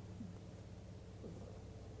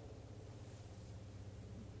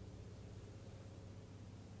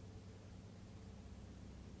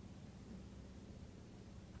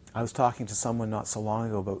 I was talking to someone not so long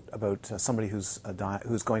ago about somebody who's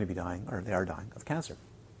going to be dying, or they are dying, of cancer.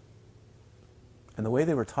 And the way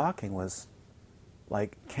they were talking was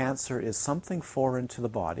like cancer is something foreign to the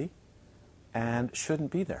body and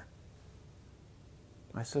shouldn't be there.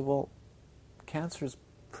 I said, well, cancer is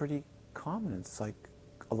pretty common. It's like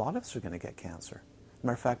a lot of us are going to get cancer.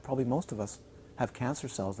 Matter of fact, probably most of us have cancer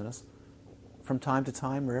cells in us from time to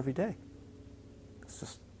time or every day. It's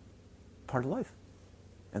just part of life.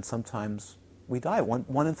 And sometimes we die.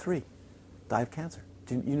 One in 3 die of cancer.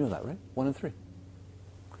 You know that, right? 1 in 3.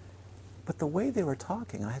 But the way they were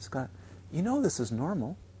talking, I just got, this is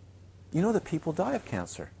normal. You know that people die of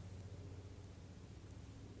cancer.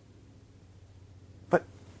 But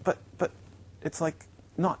it's like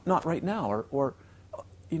not right now, or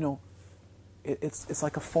it's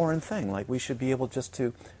like a foreign thing. Like we should be able just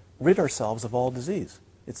to rid ourselves of all disease.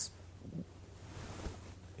 It's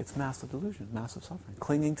massive delusion, massive suffering,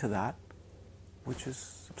 clinging to that which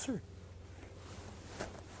is absurd.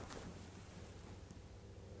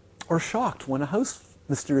 Or shocked when a house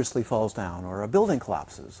mysteriously falls down, or a building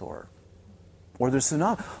collapses, or there's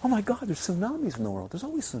tsunami. Oh my God, there's tsunamis in the world. There's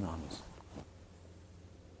always tsunamis.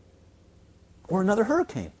 Or another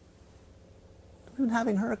hurricane. We've been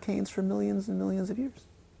having hurricanes for millions and millions of years.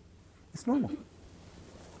 It's normal.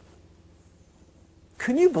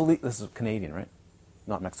 Can you believe, this is Canadian, right?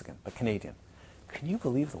 Not Mexican, but Canadian. Can you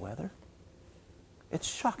believe the weather?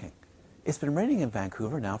 It's shocking. It's been raining in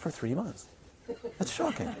Vancouver now for 3 months. It's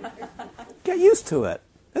shocking. Get used to it.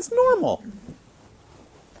 It's normal.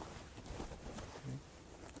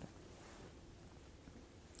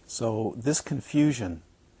 So this confusion,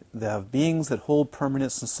 the beings that hold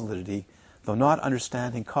permanence and solidity, though not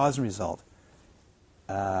understanding cause and result,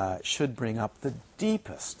 should bring up the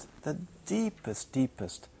deepest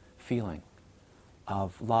feeling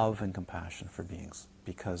of love and compassion for beings,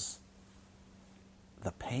 because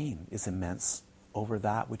the pain is immense over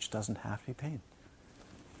that which doesn't have to be pain.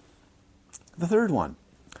 The third one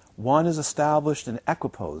is established in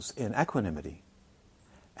equipoise, in equanimity,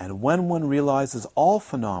 and when one realizes all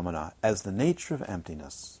phenomena as the nature of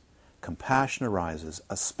emptiness, compassion arises,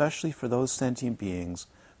 especially for those sentient beings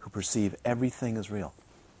who perceive everything as real.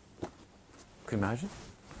 Can you imagine?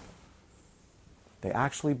 They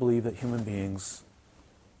actually believe that human beings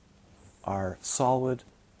are solid,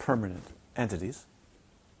 permanent entities,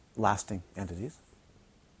 lasting entities,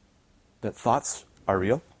 that thoughts are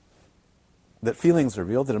real, that feelings are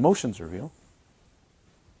real, that emotions are real,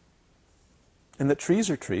 and that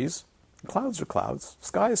trees are trees, clouds are clouds,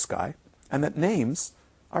 sky is sky, and that names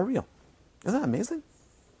are real. Isn't that amazing?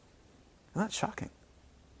 Isn't that shocking?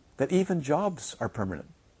 That even jobs are permanent.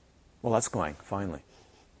 Well, that's going, finally.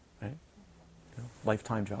 Right?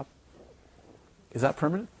 Lifetime job. Is that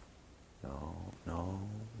permanent? No.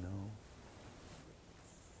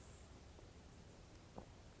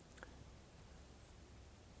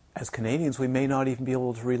 As Canadians, we may not even be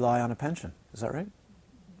able to rely on a pension. Is that right?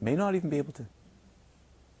 May not even be able to.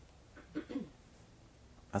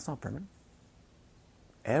 That's not permanent.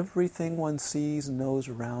 Everything one sees and knows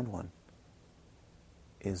around one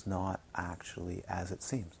is not actually as it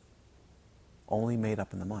seems. only made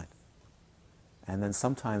up in the mind. And then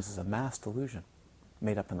sometimes it's a mass delusion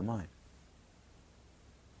made up in the mind.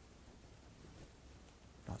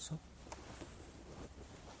 Not so?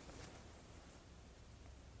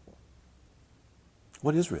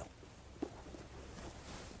 What is real?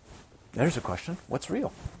 There's a question. What's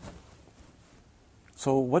real?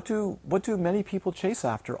 So what do many people chase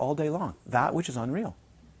after all day long? That which is unreal.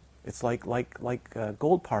 It's like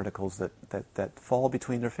gold particles that fall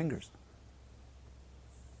between their fingers.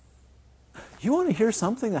 You want to hear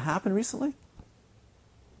something that happened recently?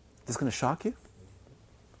 That's going to shock you?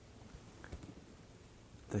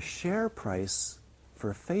 The share price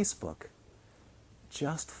for Facebook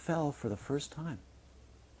just fell for the first time.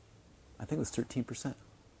 I think it was 13%.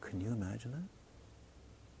 Can you imagine that?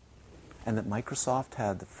 And that Microsoft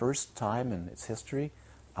had the first time in its history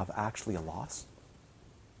of actually a loss,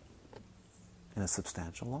 and a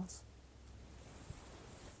substantial loss.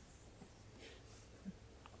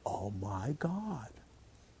 Oh my God.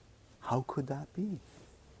 How could that be?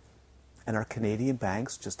 And our Canadian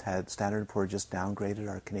banks just had, Standard & Poor's just downgraded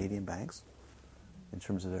our Canadian banks in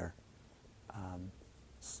terms of their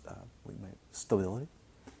stability.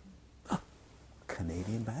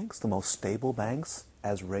 Canadian banks, the most stable banks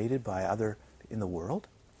as rated by other in the world?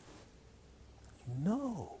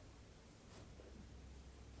 No.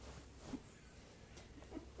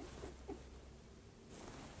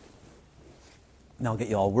 Now I'll get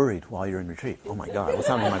you all worried while you're in retreat. Oh my God, what's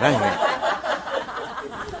happening to my bank account?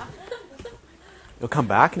 You'll come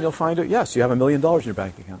back and you'll find out, yes, you have $1 million in your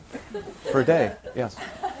bank account for a day. Yes.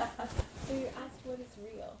 So you asked what is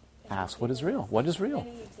real. Ask what is real. What is real?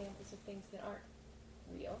 Any examples of things that aren't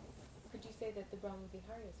real? Could you say that the Brahma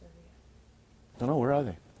Viharas are real? Don't know, where are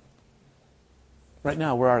they? Right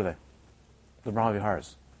now, where are they? The Brahma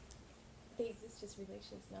Viharas. They exist as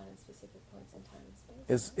relations, not in specific points in time and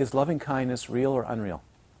space. Is loving kindness real or unreal?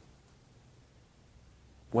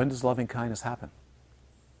 When does loving kindness happen?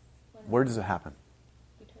 Where does it happen?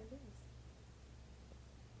 Between beings.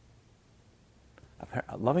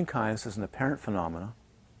 Loving kindness is an apparent phenomena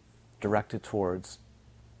directed towards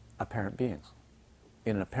apparent beings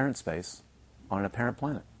in an apparent space on an apparent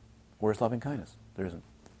planet. Where's loving kindness? There isn't.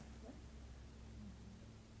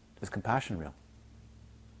 Is compassion real?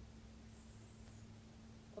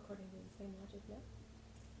 According to the same logic, no.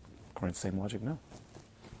 According to the same logic, no.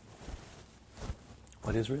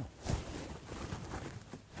 What is real?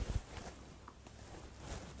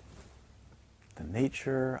 The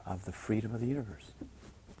nature of the freedom of the universe.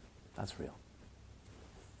 That's real.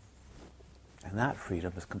 And that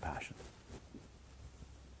freedom is compassion.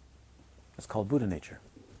 It's called Buddha nature.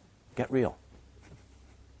 Get real.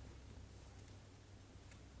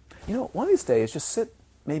 You know, one of these days, just sit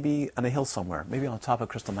maybe on a hill somewhere, maybe on the top of a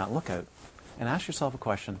crystal mountain, look out, and ask yourself a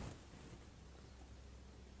question.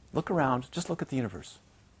 Look around, just look at the universe.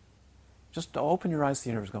 Just open your eyes to the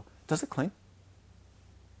universe and go, does it cling?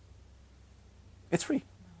 It's free.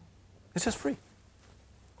 It's just free.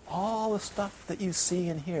 All the stuff that you see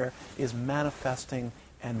and hear is manifesting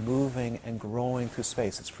and moving and growing through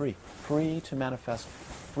space. It's free. Free to manifest,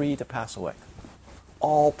 free to pass away.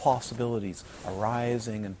 All possibilities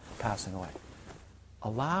arising and passing away.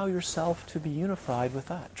 Allow yourself to be unified with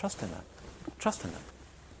that. Trust in that. Trust in that.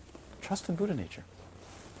 Trust in Buddha nature.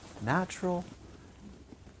 Natural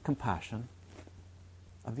compassion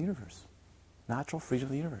of the universe. Natural freedom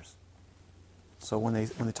of the universe. So when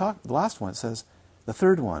they talk, the last one, it says, the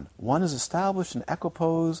third one is established in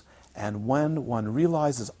equipoise, and when one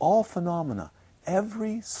realizes all phenomena,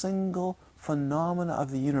 every single phenomena of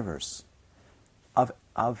the universe,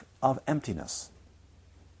 of emptiness,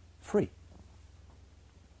 free.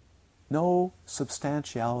 No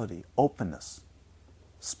substantiality, openness,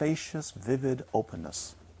 spacious, vivid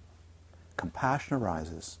openness. Compassion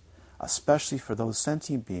arises, especially for those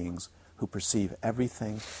sentient beings who perceive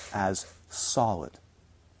everything as solid,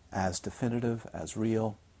 as definitive, as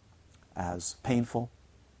real, as painful,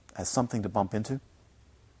 as something to bump into,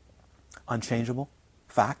 unchangeable,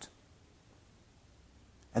 fact.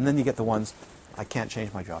 And then you get the ones, I can't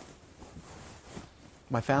change my job.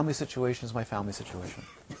 My family situation is my family situation.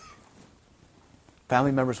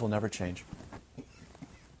 Family members will never change.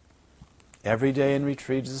 Every day in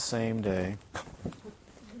retreat is the same day.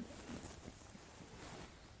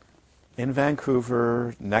 In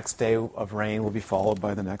Vancouver, next day of rain will be followed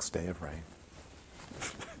by the next day of rain.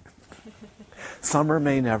 Summer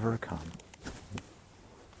may never come.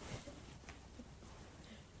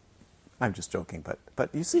 I'm just joking, but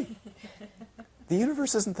you see, the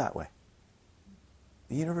universe isn't that way.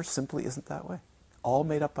 The universe simply isn't that way. All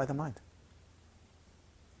made up by the mind.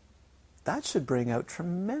 that should bring out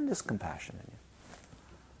tremendous compassion in you.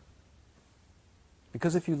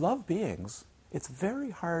 Because if you love beings, it's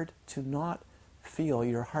very hard to not feel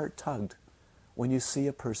your heart tugged when you see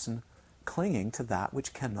a person clinging to that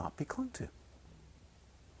which cannot be clung to.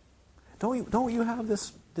 Don't you have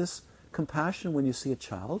this compassion when you see a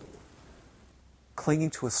child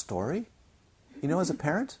clinging to a story? You know, as a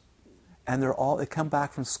parent? And they come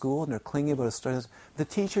back from school and they're clinging about a story. The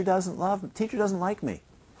teacher doesn't like me.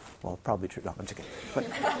 Well, probably true. No, I'm just kidding. But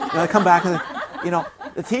they come back and,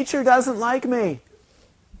 the teacher doesn't like me.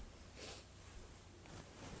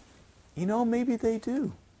 Maybe they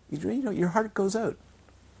do. Your heart goes out.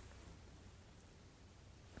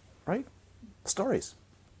 Right? Stories.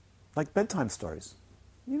 Like bedtime stories.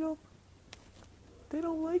 They don't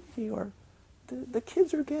like me, or the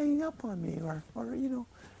kids are ganging up on me, or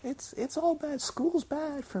it's all bad. School's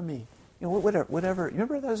bad for me. Whatever. You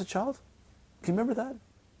remember that as a child? Can you remember that?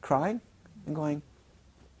 Crying and going,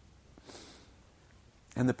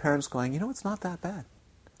 and the parents going, it's not that bad.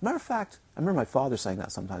 Matter of fact, I remember my father saying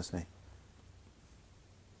that sometimes to me.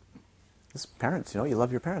 This parents, you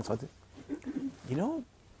love your parents. It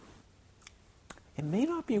may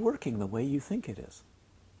not be working the way you think it is.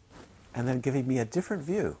 And then giving me a different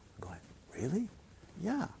view. Going, really?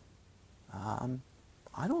 Yeah.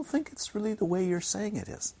 I don't think it's really the way you're saying it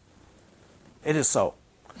is. It is so.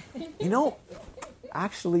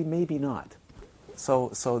 Actually, maybe not. So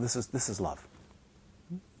this is love.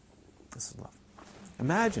 This is love.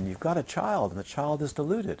 Imagine you've got a child and the child is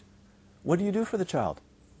deluded. What do you do for the child?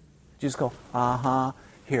 You just go,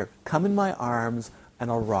 here, come in my arms and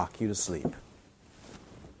I'll rock you to sleep.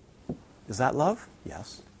 Is that love?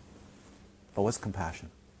 Yes. But what's compassion?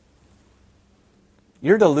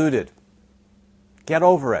 You're deluded. Get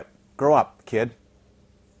over it. Grow up, kid.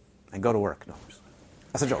 And go to work. No,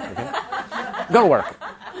 that's a joke, okay? Go to work.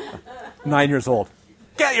 9 years old.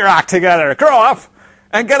 Get your act together. Grow up.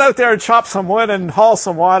 And get out there and chop some wood and haul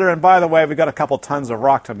some water. And by the way, we've got a couple tons of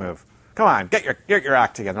rock to move. Come on, get your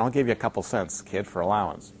act together. I'll give you a couple cents, kid, for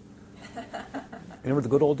allowance. You remember the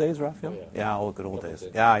good old days, Raphael? Yeah, all the good old days.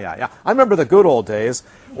 Yeah. I remember the good old days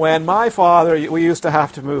when my father, we used to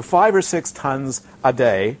have to move 5 or 6 tons a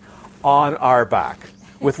day on our back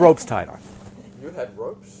with ropes tied on. You had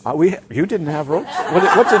ropes? You didn't have ropes?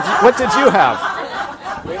 What did you have?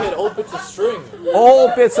 We had old bits of string.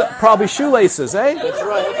 Old bits of, probably shoelaces, eh? That's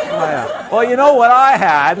right. Oh, yeah. Well, you know what I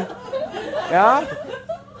had? Yeah?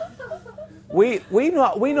 We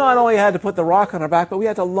not only had to put the rock on our back, but we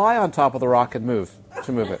had to lie on top of the rock and move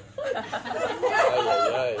it.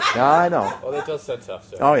 Yeah, I know. Oh, that does sound tough.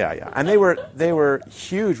 So. Oh yeah. And they were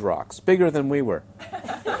huge rocks, bigger than we were.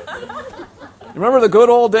 Remember the good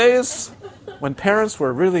old days when parents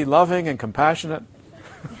were really loving and compassionate?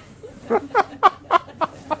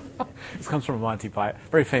 This comes from a Monty Python,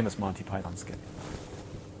 very famous Monty Python skit.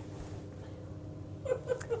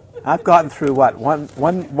 I've gotten through, one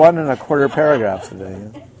and a quarter paragraphs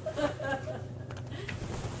today. Yeah?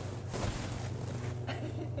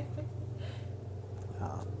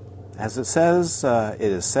 As it says, it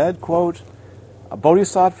is said, quote,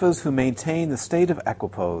 bodhisattvas who maintain the state of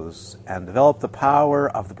equipoise and develop the power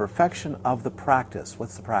of the perfection of the practice.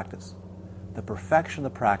 What's the practice? The perfection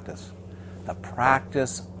of the practice. The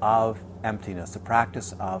practice of emptiness. The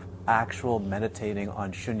practice of actual meditating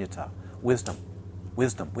on shunyata. Wisdom.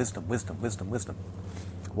 Wisdom.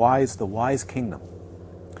 Wise, the wise kingdom.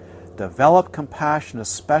 Develop compassion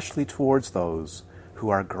especially towards those who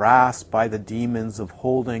are grasped by the demons of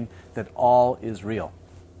holding that all is real.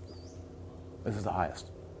 This is the highest.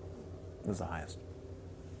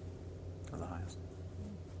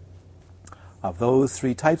 Of those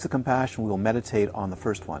 3 types of compassion, we will meditate on the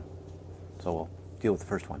first one. So we'll deal with the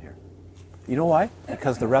first one here. You know why?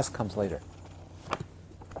 Because the rest comes later.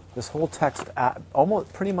 This whole text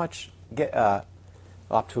almost pretty much get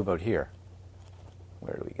up to about here.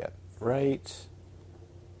 Where do we get? Right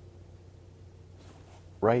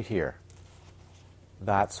here.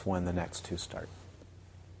 That's when the next 2 start.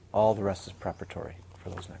 All the rest is preparatory for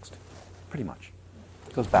those next 2. Pretty much.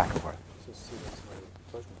 It goes back and forth.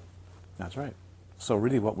 That's right. So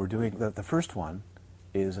really what we're doing, the first one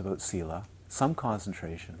is about sila, some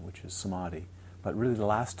concentration, which is samadhi, but really the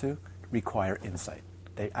last 2 require insight.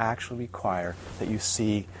 They actually require that you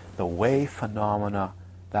see the way phenomena,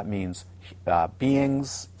 that means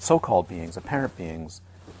beings, so-called beings, apparent beings,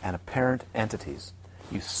 and apparent entities.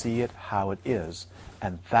 You see it how it is,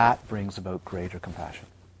 and that brings about greater compassion,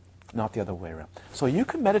 not the other way around. So you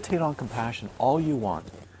can meditate on compassion all you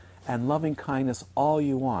want, and loving kindness all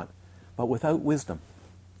you want, but without wisdom,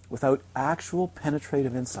 without actual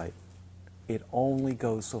penetrative insight, it only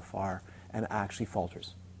goes so far, and actually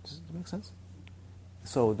falters. Does it make sense?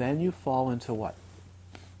 So then you fall into what?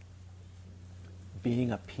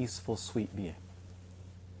 Being a peaceful, sweet being.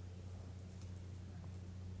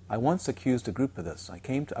 I once accused a group of this.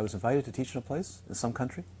 I was invited to teach in a place, in some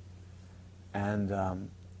country, and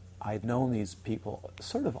I'd known these people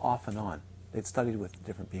sort of off and on. They'd studied with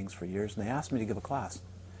different beings for years, and they asked me to give a class.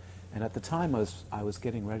 And at the time, I was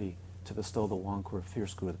getting ready to bestow the Wangkur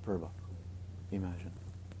Fierce with Purba. Can you imagine?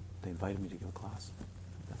 They invited me to give a class.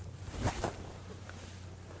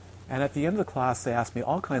 And at the end of the class, they asked me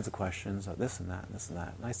all kinds of questions, this and that, and this and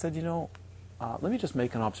that. And I said, let me just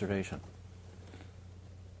make an observation.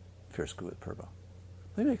 Fierce with Purba.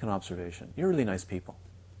 Let me make an observation. You're really nice people.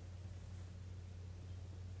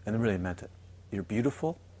 And I really meant it. You're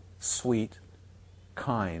beautiful, sweet,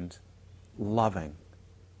 kind, loving,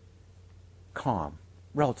 calm,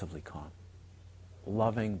 relatively calm,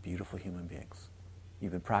 loving, beautiful human beings.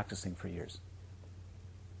 You've been practicing for years.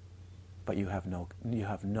 But you have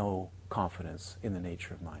no confidence in the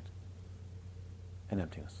nature of mind and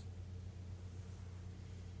emptiness.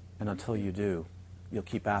 And until you do, you'll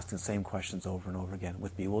keep asking the same questions over and over again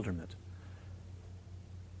with bewilderment.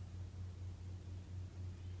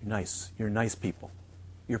 You're nice people.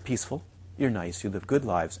 You're peaceful, you're nice, you live good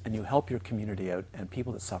lives, and you help your community out and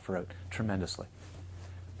people that suffer out tremendously.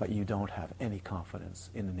 But you don't have any confidence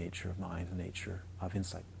in the nature of mind, the nature of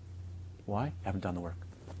insight. Why? You haven't done the work.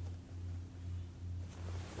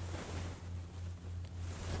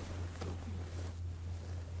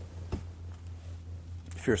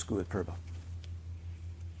 Fierce Guid Purba.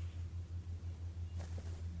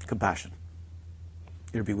 Compassion.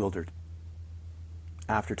 You're bewildered.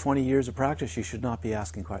 After 20 years of practice, you should not be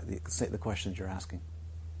asking the questions you're asking.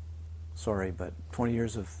 Sorry, but 20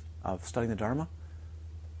 years of studying the Dharma,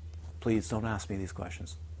 please don't ask me these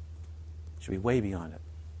questions. You should be way beyond it.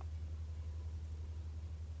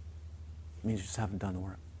 It means you just haven't done the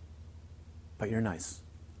work. But you're nice.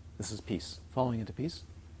 This is peace. Falling into peace,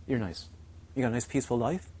 you're nice. You got a nice, peaceful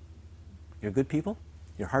life. You're good people.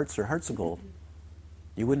 Your hearts are hearts of gold.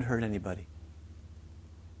 You wouldn't hurt anybody.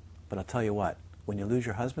 But I'll tell you what, when you lose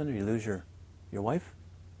your husband or you lose your wife,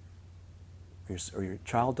 or your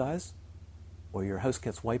child dies, or your house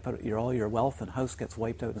gets wiped out, all your wealth and house gets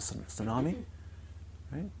wiped out in a tsunami,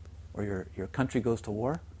 right? Or your country goes to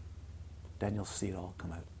war, then you'll see it all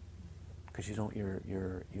come out. Because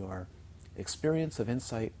your experience of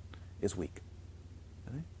insight is weak.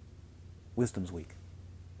 Right? Wisdom's weak.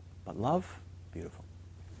 But love, beautiful.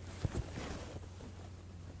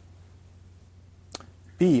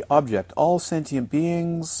 B, object. All sentient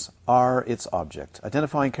beings are its object.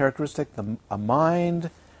 Identifying characteristic, a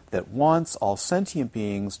mind that wants all sentient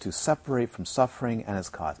beings to separate from suffering and its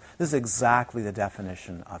cause. This is exactly the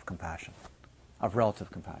definition of compassion, of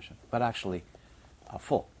relative compassion, but actually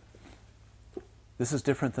full. This is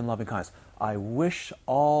different than loving kindness. I wish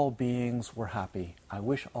all beings were happy. I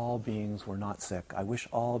wish all beings were not sick. I wish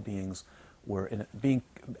all beings were in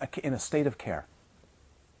a state of care.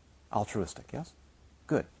 Altruistic, yes?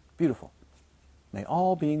 Good, beautiful. May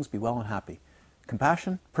all beings be well and happy.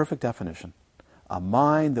 Compassion, perfect definition. A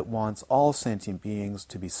mind that wants all sentient beings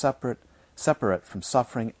to be separate from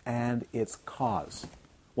suffering and its cause.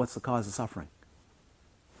 What's the cause of suffering?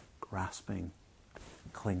 Grasping,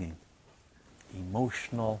 clinging,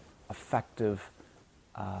 emotional, affective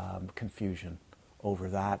confusion over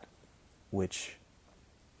that which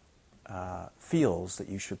feels that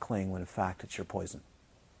you should cling when in fact it's your poison.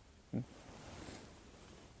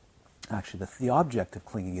 Actually, the object of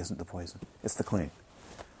clinging isn't the poison, it's the clinging.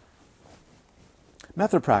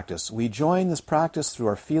 Method practice. We join this practice through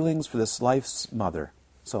our feelings for this life's mother.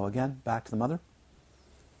 So again, back to the mother.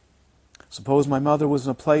 Suppose my mother was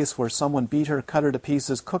in a place where someone beat her, cut her to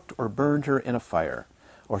pieces, cooked or burned her in a fire.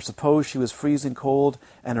 Or suppose she was freezing cold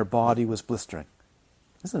and her body was blistering.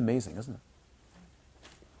 This is amazing, isn't it?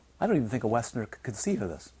 I don't even think a Westerner could conceive of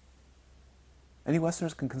this. Any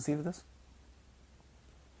Westerners can conceive of this?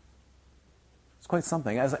 It's quite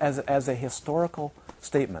something. As a historical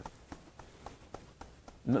statement,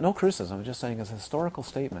 no criticism, I'm just saying as a historical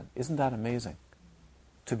statement, isn't that amazing?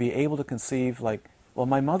 To be able to conceive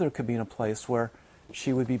my mother could be in a place where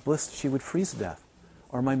she would she would freeze to death.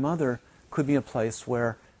 Or my mother could be in a place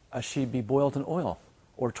where she'd be boiled in oil,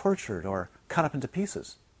 or tortured, or cut up into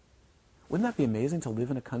pieces. Wouldn't that be amazing to live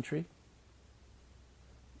in a country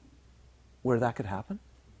where that could happen?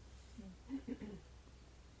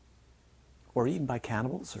 Or eaten by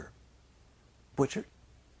cannibals, or butchered?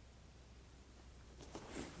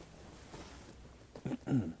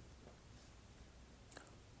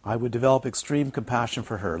 I would develop extreme compassion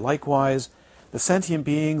for her. Likewise, The sentient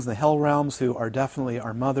beings in the hell realms who are definitely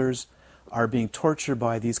our mothers are being tortured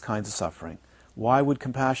by these kinds of suffering. Why would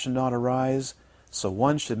compassion not arise? So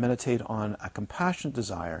one should meditate on a compassionate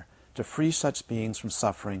desire to free such beings from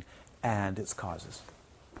suffering and its causes.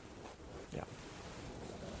 Yeah.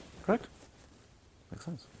 Correct? Makes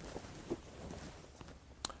sense.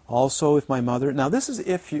 Also, if my mother... Now, this is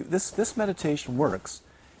if you... This meditation works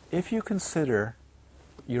if you consider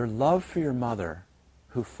your love for your mother,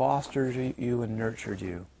 who fostered you and nurtured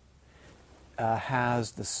you,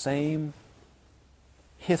 has the same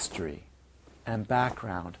history and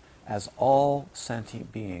background as all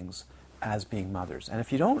sentient beings as being mothers. And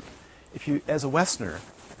if you, as a Westerner,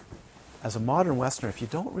 as a modern Westerner, if you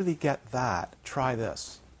don't really get that, try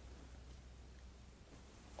this.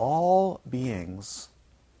 All beings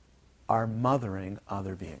are mothering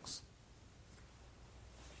other beings.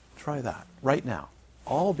 Try that right now.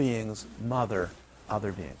 All beings mother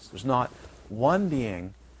other beings. There's not one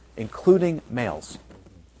being, including males,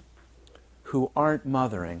 who aren't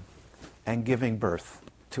mothering and giving birth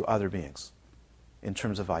to other beings. In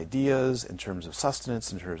terms of ideas, in terms of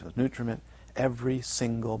sustenance, in terms of nutriment, every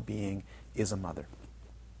single being is a mother.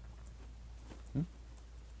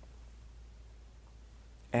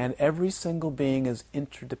 And every single being is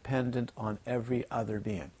interdependent on every other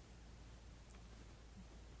being.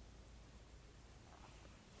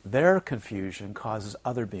 Their confusion causes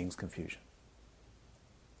other beings' confusion.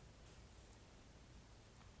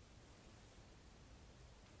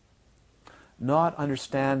 Not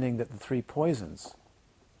understanding that the three poisons,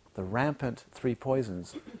 the rampant three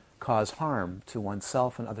poisons, cause harm to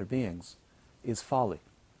oneself and other beings is folly.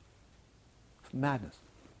 It's madness.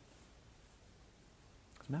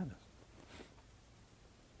 It's madness.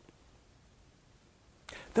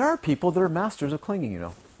 There are people that are masters of clinging, you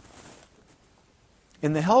know.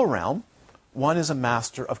 In the hell realm, one is a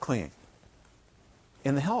master of clinging.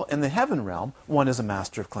 In the heaven realm, one is a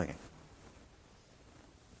master of clinging.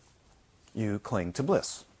 You cling to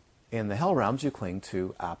bliss. In the hell realms, you cling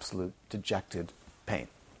to absolute dejected pain.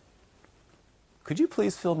 Could you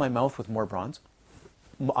please fill my mouth with more bronze?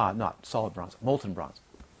 Not solid bronze, molten bronze.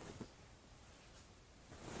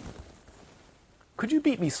 Could you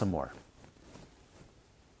beat me some more?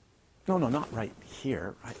 No, not right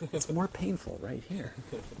here. Right. It's more painful right here.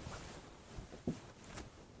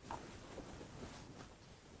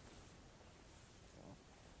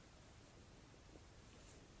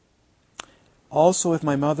 Also, if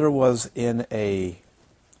my mother was in a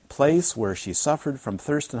place where she suffered from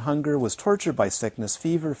thirst and hunger, was tortured by sickness,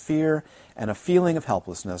 fever, fear, and a feeling of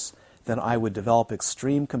helplessness, then I would develop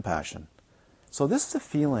extreme compassion. So this is a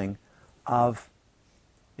feeling of,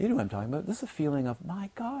 you know what I'm talking about, this is a feeling of, my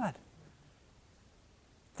God,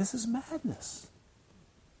 this is madness.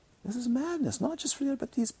 This is madness, not just for you,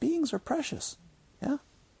 but these beings are precious. Yeah?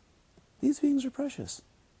 These beings are precious.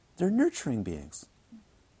 They're nurturing beings.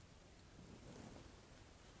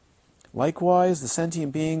 Likewise, the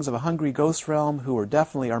sentient beings of a hungry ghost realm, who are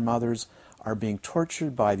definitely our mothers, are being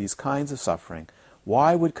tortured by these kinds of suffering.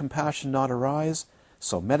 Why would compassion not arise?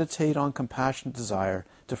 So meditate on compassionate desire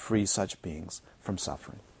to free such beings from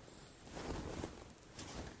suffering.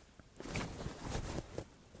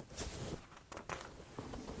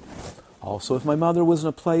 Also, if my mother was in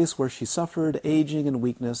a place where she suffered aging and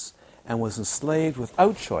weakness and was enslaved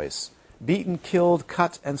without choice, beaten, killed,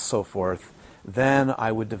 cut, and so forth, then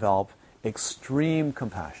I would develop extreme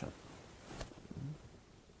compassion.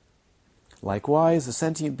 Likewise, the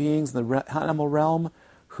sentient beings in the animal realm,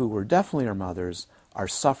 who were definitely our mothers, are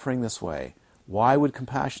suffering this way. Why would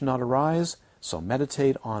compassion not arise? So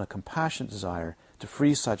meditate on a compassionate desire to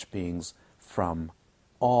free such beings from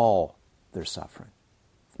all their suffering.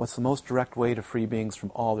 What's the most direct way to free beings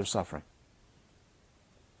from all their suffering?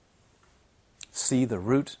 See the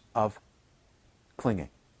root of clinging.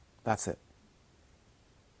 That's it.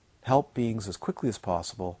 Help beings as quickly as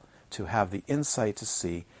possible to have the insight to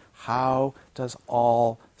see, how does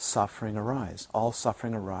all suffering arise? All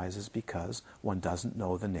suffering arises because one doesn't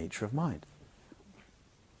know the nature of mind,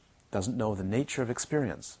 doesn't know the nature of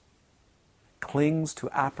experience, clings to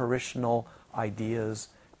apparitional ideas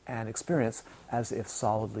and experience as if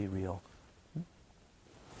solidly real.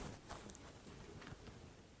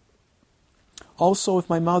 Also, if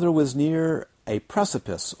my mother was near a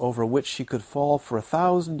precipice over which she could fall for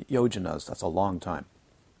 1,000 yojanas, that's a long time,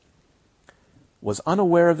 was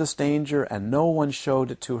unaware of this danger and no one showed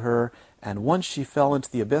it to her, and once she fell into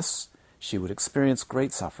the abyss, she would experience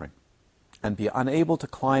great suffering and be unable to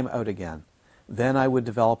climb out again. Then I would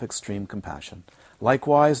develop extreme compassion.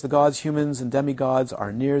 Likewise, the gods, humans, and demigods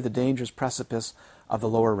are near the dangerous precipice of the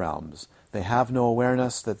lower realms. They have no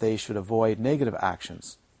awareness that they should avoid negative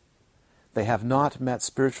actions. They have not met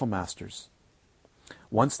spiritual masters.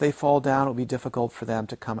 Once they fall down, it will be difficult for them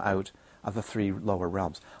to come out of the 3 lower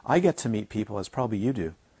realms. I get to meet people, as probably you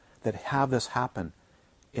do, that have this happen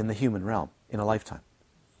in the human realm in a lifetime.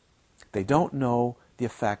 They don't know the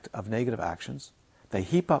effect of negative actions. They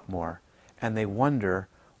heap up more, and they wonder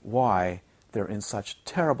why they're in such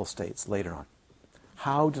terrible states later on.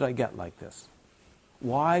 How did I get like this?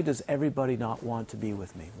 Why does everybody not want to be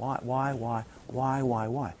with me? Why?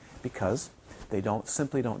 Because they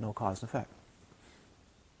simply don't know cause and effect.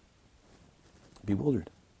 Bewildered.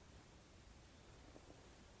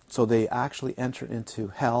 So they actually enter into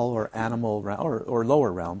hell or animal or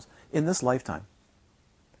lower realms in this lifetime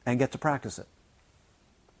and get to practice it.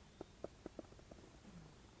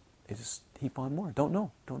 They just heap on more. Don't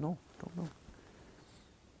know.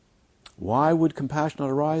 Why would compassion not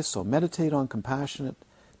arise? So meditate on compassionate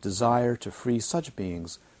desire to free such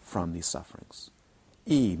beings from these sufferings.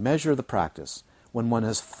 E. Measure the practice. When one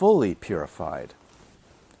has fully purified,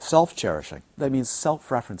 self-cherishing. That means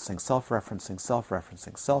self-referencing.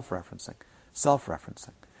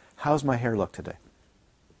 How's my hair look today?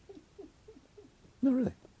 No,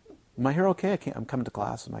 really. My hair okay? I'm coming to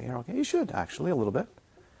class. Is my hair okay? You should, actually, a little bit.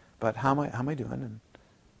 But how am I doing? And,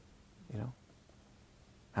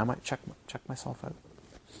 how am I check myself out?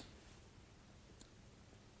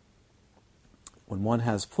 When one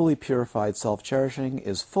has fully purified self-cherishing,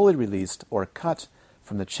 is fully released or cut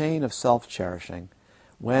from the chain of self-cherishing,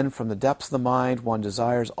 when from the depths of the mind one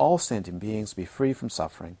desires all sentient beings to be free from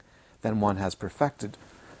suffering, then one has perfected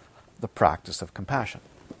the practice of compassion.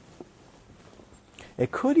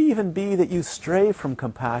 It could even be that you stray from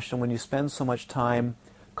compassion when you spend so much time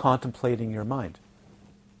contemplating your mind.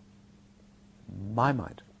 My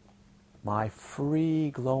mind. My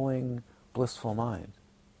free, glowing, blissful mind.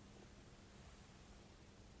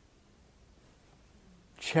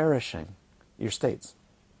 Cherishing your states.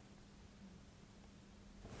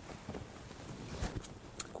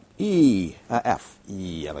 F.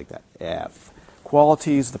 I like that. F.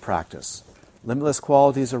 Qualities of the practice. Limitless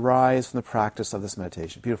qualities arise from the practice of this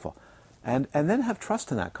meditation. Beautiful. And then have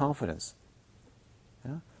trust in that, confidence.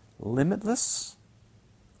 Yeah? Limitless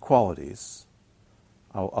qualities.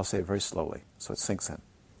 I'll say it very slowly so it sinks in.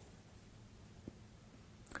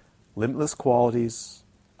 Limitless qualities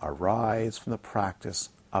arise from the practice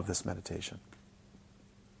of this meditation.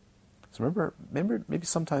 So remember, maybe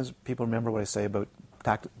sometimes people remember what I say about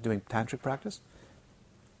doing tantric practice.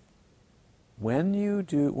 When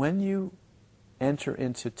you enter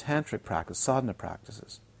into tantric practice, sadhana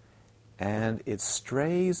practices, and it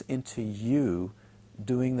strays into you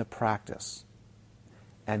doing the practice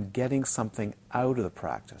and getting something out of the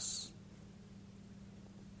practice,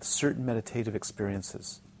 certain meditative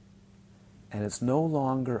experiences, and it's no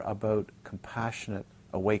longer about compassionate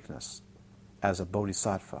awakeness as a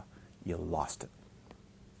bodhisattva, you lost it.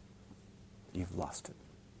 You've lost it.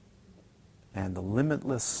 And the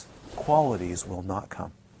limitless qualities will not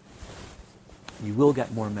come. You will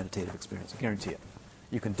get more meditative experience, I guarantee it.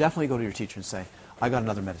 You can definitely go to your teacher and say, I got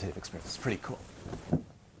another meditative experience. It's pretty cool.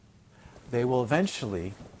 They will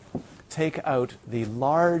eventually take out the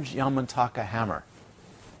large Yamantaka hammer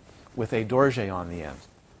with a dorje on the end,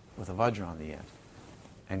 with a vajra on the end,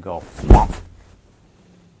 and go, whomp.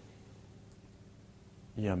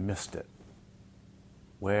 You missed it.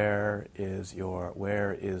 Where is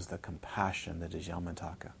the compassion that is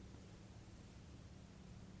Yamantaka?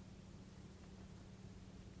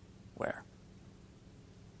 Where?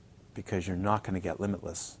 Because you're not going to get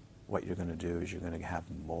limitless. What you're going to do is you're going to have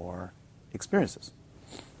more experiences.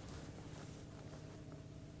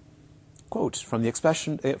 Quote from the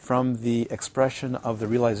expression of the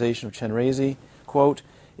realization of Chenrezig, quote,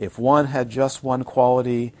 if one had just one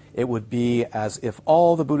quality, it would be as if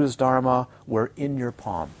all the Buddha's Dharma were in your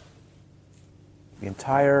palm. The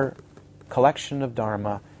entire collection of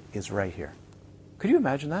Dharma is right here. Could you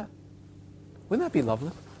imagine that? Wouldn't that be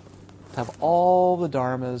lovely? To have all the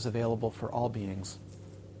Dharmas available for all beings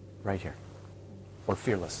right here. Or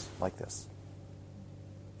fearless, like this.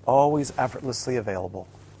 Always effortlessly available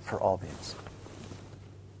for all beings.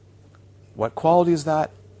 What quality is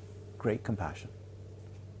that? Great compassion.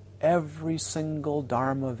 Every single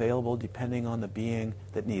Dharma available, depending on the being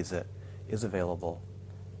that needs it, is available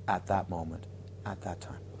at that moment, at that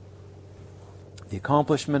time. The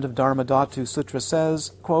accomplishment of Dharma Dhatu Sutra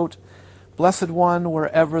says, quote, Blessed One,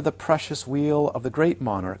 wherever the precious wheel of the great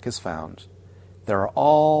monarch is found, there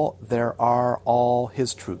are all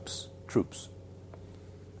his troops.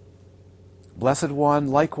 Blessed One,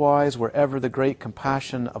 likewise, wherever the great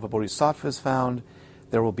compassion of a bodhisattva is found,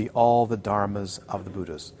 there will be all the dharmas of the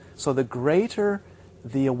Buddhas. So the greater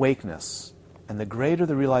the awakeness, and the greater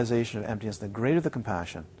the realization of emptiness, the greater the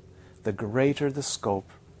compassion, the greater the scope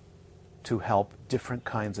to help different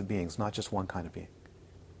kinds of beings, not just one kind of being.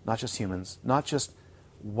 Not just humans, not just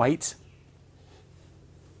white,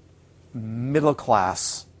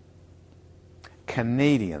 middle-class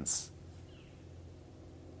Canadians.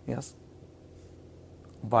 Yes?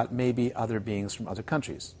 But maybe other beings from other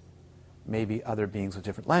countries. Maybe other beings with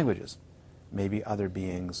different languages. Maybe other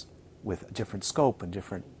beings with a different scope and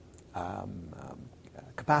different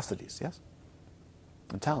capacities, yes?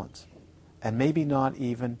 And talents. And maybe not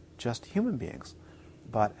even just human beings,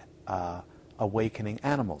 but awakening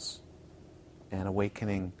animals and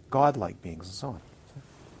awakening godlike beings and so on.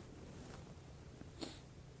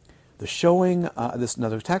 The showing, this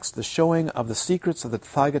another text, the showing of the secrets of the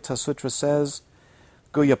Tathagata Sutra says,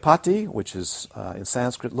 Guyapati, which is in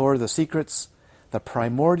Sanskrit, Lord of the secrets, the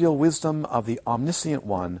primordial wisdom of the omniscient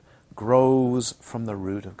one grows from the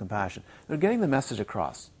root of compassion. They're getting the message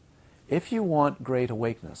across. If you want great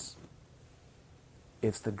awakeness,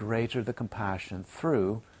 it's the greater the compassion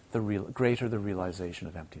through the greater the realization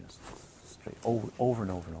of emptiness. Straight over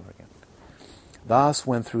and over and over again. Thus,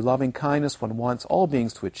 when through loving kindness one wants all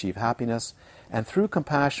beings to achieve happiness, and through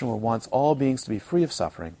compassion one wants all beings to be free of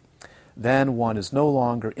suffering, then one is no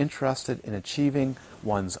longer interested in achieving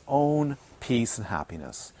one's own peace and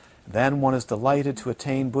happiness. Then one is delighted to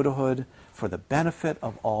attain Buddhahood for the benefit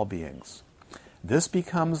of all beings. This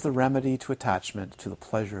becomes the remedy to attachment to the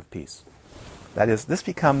pleasure of peace. That is, this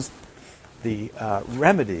becomes the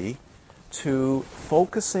remedy to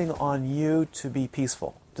focusing on you to be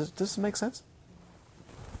peaceful. Does this make sense?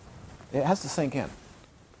 It has to sink in.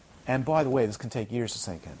 And by the way, this can take years to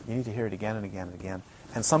sink in. You need to hear it again and again and again.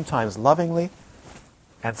 And sometimes lovingly,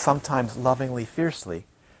 and sometimes lovingly fiercely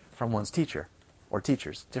from one's teacher, or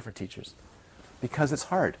teachers, different teachers. Because it's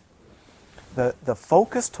hard. The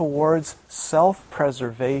focus towards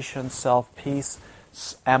self-preservation, self-peace,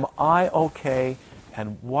 am I okay,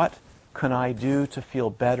 and what can I do to feel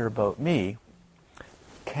better about me,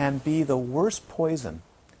 can be the worst poison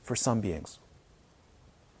for some beings.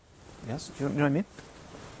 Yes? Do you know what I mean?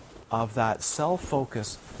 Of that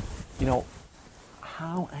self-focus,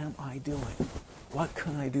 how am I doing? What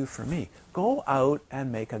can I do for me? Go out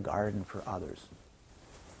and make a garden for others.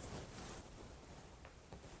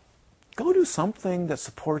 Go do something that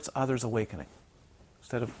supports others' awakening.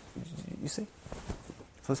 Instead of, you see?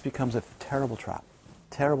 So this becomes a terrible trap,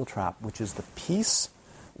 which is the peace,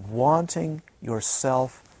 wanting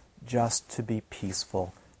yourself just to be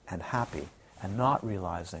peaceful and happy, and not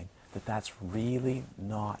realizing that that's really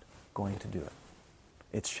not going to do it.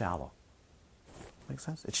 It's shallow. Make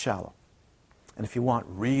sense? It's shallow. And if you want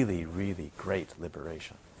really, really great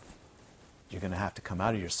liberation, you're going to have to come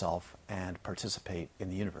out of yourself and participate in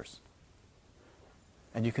the universe.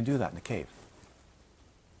 And you can do that in a cave.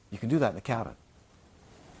 You can do that in a cabin.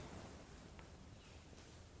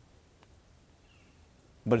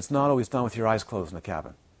 But it's not always done with your eyes closed in a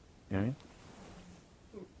cabin. You know what I mean?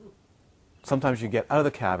 Sometimes you get out of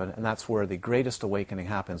the cabin, and that's where the greatest awakening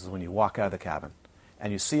happens, is when you walk out of the cabin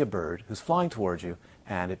and you see a bird who's flying towards you,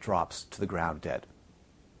 and it drops to the ground dead.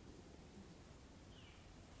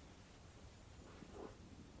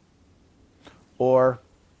 Or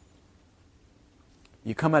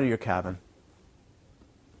you come out of your cabin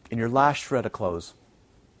in your last shred of clothes.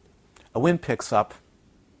 A wind picks up.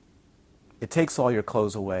 It takes all your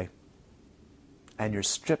clothes away, and you're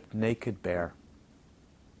stripped naked bare.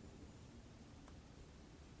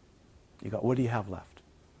 What do you have left?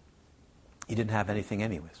 You didn't have anything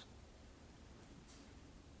anyways.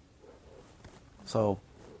 So,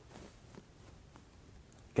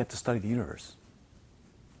 get to study the universe.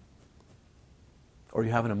 Or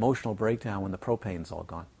you have an emotional breakdown when the propane's all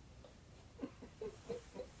gone.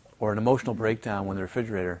 Or an emotional breakdown when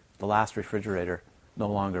the last refrigerator, no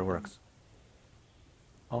longer works.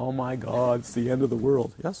 Oh my God, it's the end of the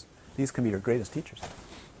world. Yes, these can be your greatest teachers.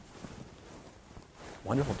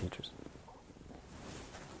 Wonderful teachers.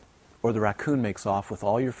 Or the raccoon makes off with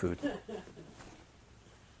all your food.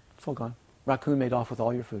 It's all gone. Raccoon made off with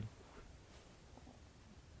all your food.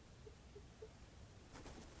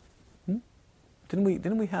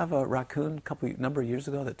 Didn't we have a raccoon number of years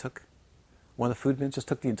ago that took one of the food bins, just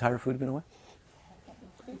took the entire food bin away?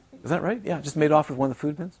 Is that right? Yeah, just made off with one of the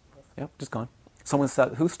food bins. Yep, just gone. Someone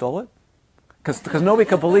said, who stole it? Because nobody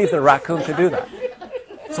could believe that a raccoon could do that.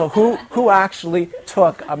 So who actually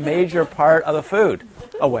took a major part of the food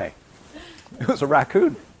away? It was a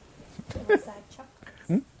raccoon. It was our chocolates.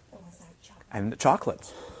 It was our chocolates. And the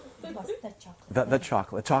chocolates. It was the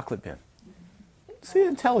chocolate. The chocolate bin. See,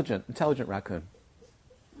 intelligent raccoon.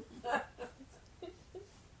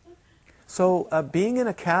 So being in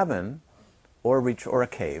a cabin or a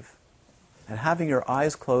cave and having your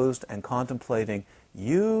eyes closed and contemplating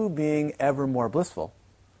you being ever more blissful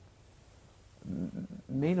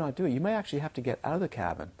may not do it. You may actually have to get out of the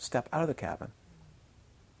cabin, step out of the cabin.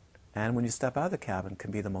 And when you step out of the cabin,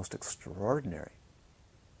 can be the most extraordinary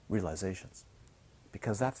realizations.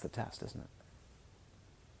 Because that's the test, isn't it?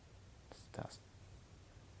 It's the test.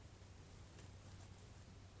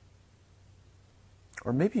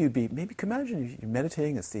 Or maybe you can imagine you're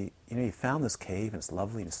meditating, you found this cave and it's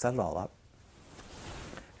lovely and you set it all up.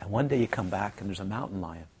 And one day you come back and there's a mountain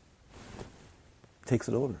lion. Takes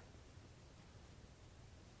it over.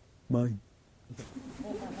 Mine.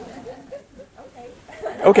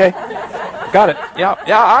 Okay. Got it. Yeah,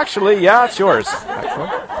 actually, it's yours.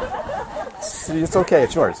 Actually. It's okay,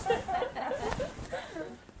 it's yours.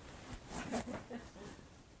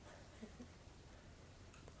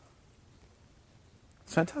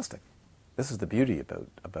 It's fantastic. This is the beauty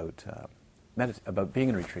about being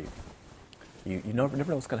in retreat. You never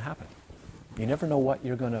know what's going to happen. You never know what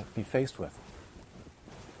you're going to be faced with.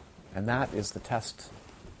 And that is the test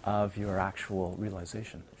of your actual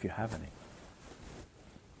realization, if you have any.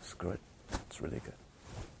 Screw it. It's really good.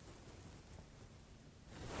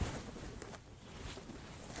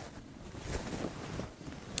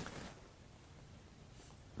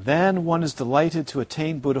 Then one is delighted to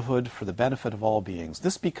attain Buddhahood for the benefit of all beings.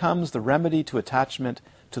 This becomes the remedy to attachment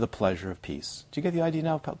to the pleasure of peace. Do you get the idea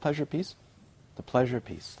now of pleasure of peace? The pleasure of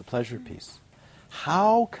peace. The pleasure of peace.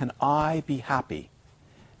 How can I be happy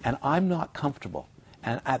and I'm not comfortable?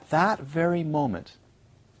 And at that very moment,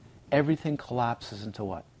 everything collapses into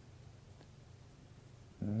what?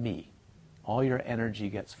 Me. All your energy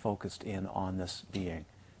gets focused in on this being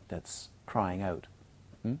that's crying out.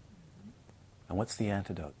 And what's the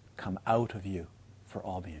antidote? Come out of you for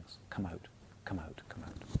all beings. Come out, come out, come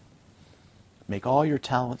out. Make all your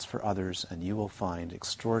talents for others and you will find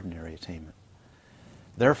extraordinary attainment.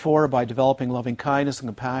 Therefore, by developing loving kindness and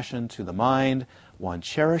compassion to the mind, one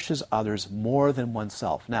cherishes others more than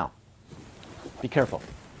oneself. Now, be careful.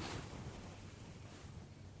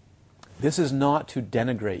 This is not to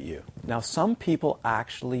denigrate you. Now, some people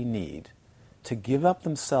actually need to give up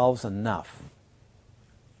themselves enough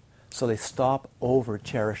so they stop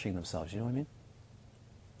over-cherishing themselves. You know what I mean?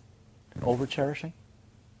 Over-cherishing?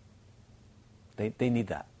 They need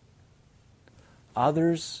that.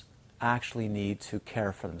 Others actually need to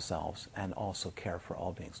care for themselves and also care for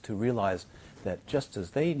all beings, to realize that just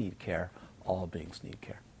as they need care, all beings need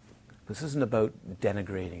care. This isn't about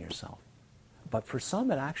denigrating yourself. But for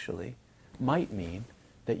some, it actually might mean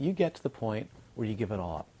that you get to the point where you give it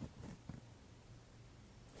all up.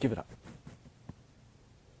 Give it up.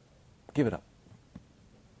 Give it up.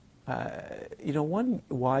 One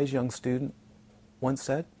wise young student once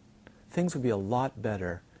said, things would be a lot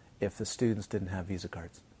better if the students didn't have Visa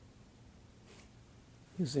cards.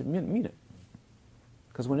 He said, mean it.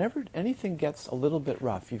 Because whenever anything gets a little bit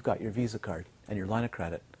rough, you've got your Visa card and your line of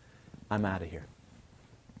credit. I'm out of here.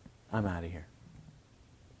 I'm out of here.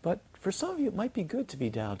 But for some of you, it might be good to be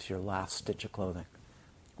down to your last stitch of clothing,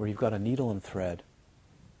 where you've got a needle and thread,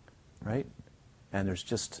 right? And there's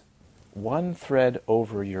just one thread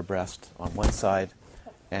over your breast on one side,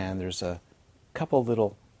 and there's a couple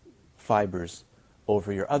little fibers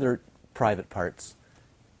over your other private parts,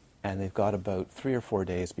 and they've got about 3 or 4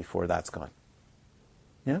 days before that's gone.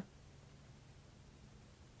 Yeah?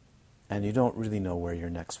 And you don't really know where your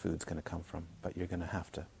next food's going to come from, but you're going to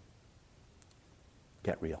have to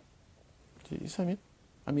get real. Do you see what I mean?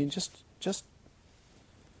 I mean, just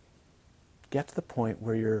get to the point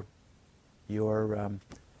where you're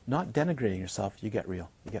not denigrating yourself. You get real.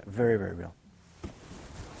 You get very, very real.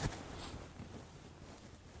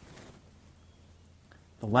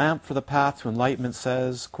 The lamp for the path to enlightenment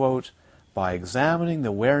says, quote, by examining the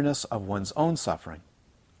awareness of one's own suffering.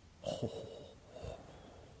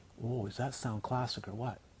 Oh, does that sound classic or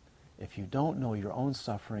what? If you don't know your own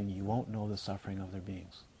suffering, you won't know the suffering of other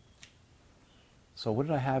beings. So what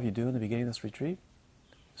did I have you do in the beginning of this retreat?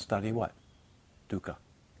 Study what? Dukkha.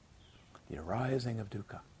 The arising of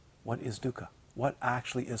dukkha. What is dukkha? What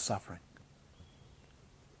actually is suffering?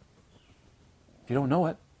 If you don't know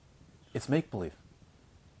it, it's make-believe.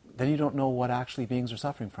 Then you don't know what actually beings are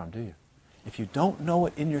suffering from, do you? If you don't know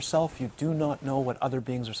it in yourself, you do not know what other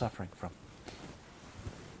beings are suffering from.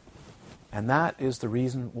 And that is the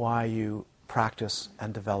reason why you practice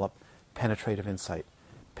and develop penetrative insight.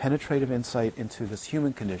 Penetrative insight into this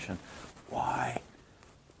human condition. Why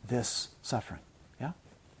this suffering? Yeah?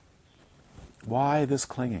 Why this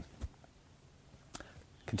clinging?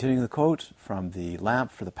 Continuing the quote from the Lamp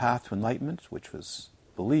for the Path to Enlightenment, which was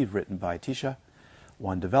believed written by Tisha,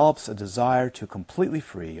 one develops a desire to completely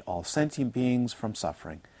free all sentient beings from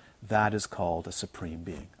suffering. That is called a supreme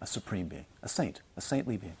being, a saint, a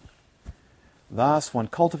saintly being. Thus, one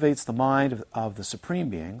cultivates the mind of the supreme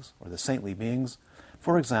beings, or the saintly beings.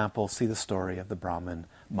 For example, see the story of the Brahmin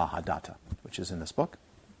Mahadatta, which is in this book.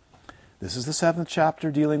 This is the 7th chapter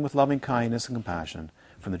dealing with loving kindness and compassion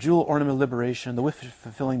from the Jewel Ornament of Liberation, the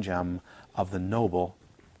wish-fulfilling gem of the noble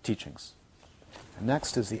teachings. And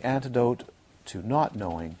next is the antidote to not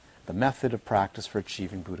knowing, the method of practice for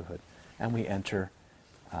achieving Buddhahood. And we enter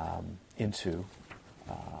into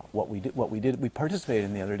what we participated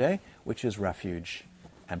in the other day, which is refuge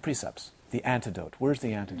and precepts. The antidote. Where's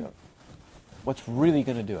the antidote? What's really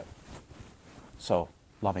going to do it? So,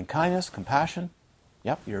 loving kindness, compassion,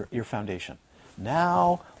 yep, your foundation.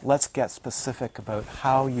 Now, let's get specific about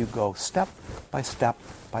how you go step by step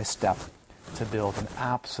by step to build an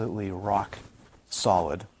absolutely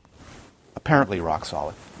apparently rock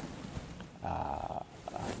solid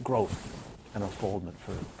growth and unfoldment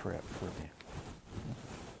for me.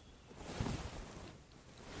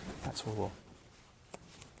 That's what we'll...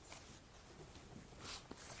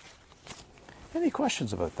 Any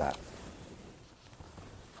questions about that?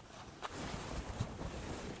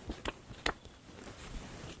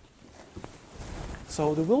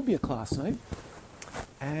 So there will be a class night,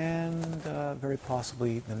 and very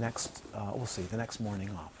possibly the next, we'll see, the next morning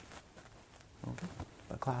off. Okay,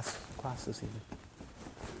 a class this evening.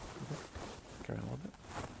 Okay. Carry on a little bit.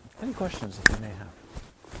 Any questions that you may have?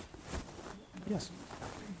 Yes.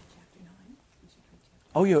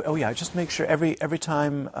 Oh yeah. Just make sure every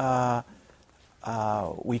time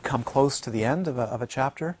we come close to the end of a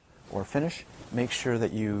chapter or finish, make sure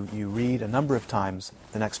that you read a number of times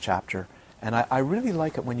the next chapter. And I really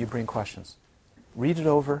like it when you bring questions. Read it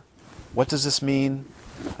over. What does this mean?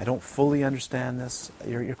 I don't fully understand this.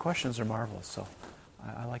 Your questions are marvelous, so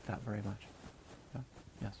I like that very much. Yeah?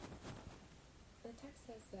 Yes? The text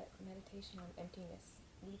says that meditation on emptiness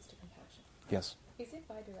leads to compassion. Yes. Is it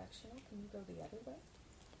bidirectional? Can you go the other way?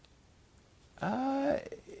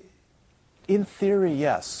 In theory,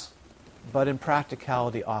 yes. But in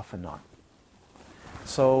practicality, often not.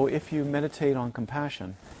 So if you meditate on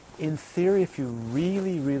compassion, in theory, if you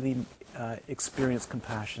really, really experience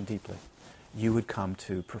compassion deeply, you would come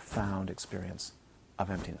to profound experience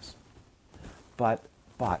of emptiness. But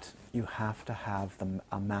you have to have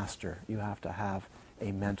a master, you have to have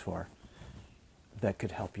a mentor that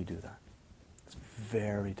could help you do that. It's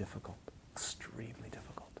very difficult, extremely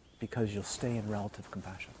difficult, because you'll stay in relative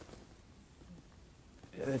compassion.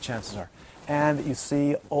 The chances are. And you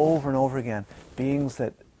see over and over again beings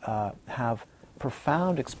that have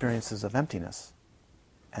profound experiences of emptiness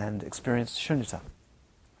and experience shunyata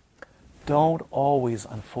don't always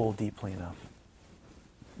unfold deeply enough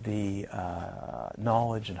the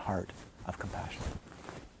knowledge and heart of compassion.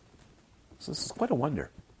 So this is quite a wonder,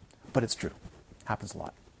 but it's true. Happens a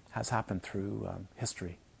lot. Has happened through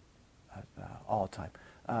history all the time.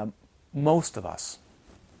 Most of us,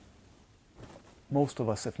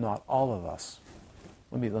 if not all of us,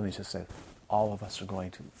 let me just say, all of us are going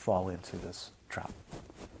to fall into this trap.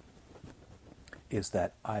 Is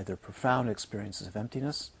that either profound experiences of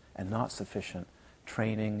emptiness and not sufficient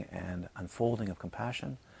training and unfolding of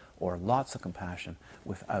compassion, or lots of compassion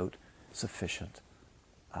without sufficient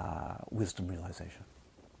wisdom realization.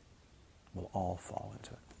 We'll all fall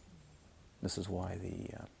into it. This is why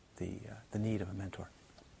the need of a mentor.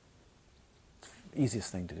 It's the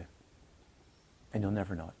easiest thing to do. And you'll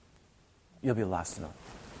never know it. You'll be the last to know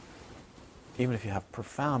it. Even if you have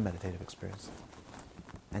profound meditative experience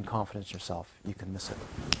and confidence in yourself, you can miss it.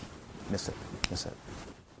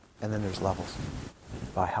 And then there's levels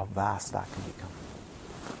by how vast that can become.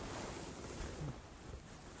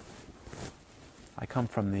 I come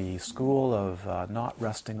from the school of not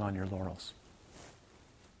resting on your laurels.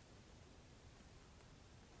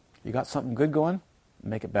 You got something good going?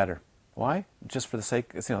 Make it better. Why? Just for the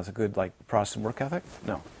sake, it's a good Protestant work ethic?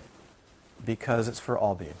 No. Because it's for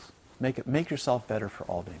all beings. Make yourself better for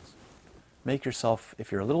all beings. Make yourself,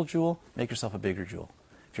 if you're a little jewel, make yourself a bigger jewel.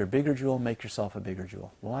 If you're a bigger jewel, make yourself a bigger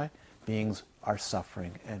jewel. Why? Beings are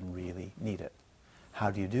suffering and really need it. How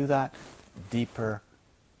do you do that? Deeper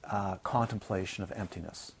contemplation of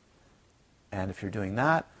emptiness. And if you're doing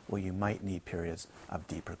that, well, you might need periods of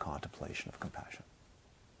deeper contemplation of compassion.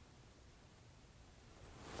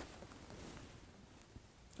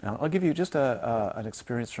 Now, I'll give you just an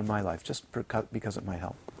experience from my life, just because it might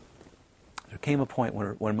help. There came a point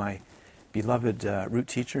when my beloved root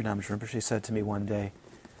teacher, Namj Rinpoche, said to me one day,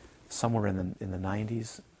 somewhere in the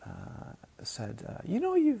 90s, said,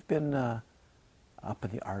 you've been up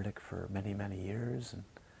in the Arctic for many, many years, and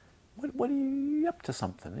what are you up to?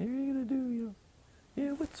 Something? Are you going to do?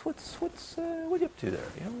 What are you up to there?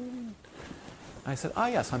 I said,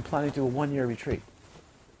 yes, I'm planning to do a 1-year retreat.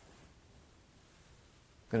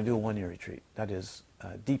 I'm going to do a 1-year retreat. That is,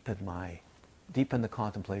 deepen the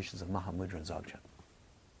contemplations of Mahamudra and Dzogchen.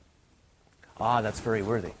 That's very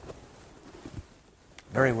worthy.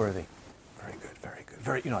 Very worthy. Very good, very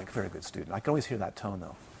good. Very good student. I can always hear that tone,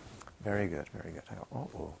 though. Very good, very good. I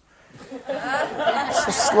go, It's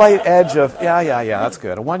a slight edge of, yeah, that's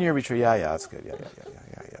good. A 1-year retreat, yeah, that's good.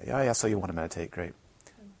 Yeah, so you want to meditate, great.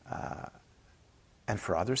 And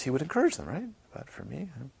for others, he would encourage them, right? But for me,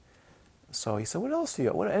 so he said, what else do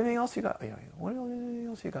you got? Anything else you got? Anything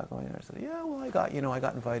else you got going on? I said, yeah, well, I got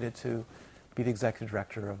invited to be the executive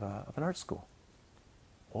director of an art school.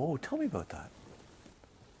 Oh, tell me about that.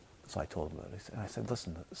 So I told him about it. And I said,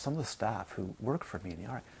 listen, some of the staff who work for me in the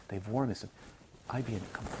art, they've warned me. Said, I'd be a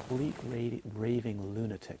complete raving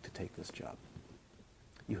lunatic to take this job.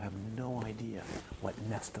 You have no idea what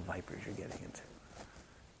nest of vipers you're getting into.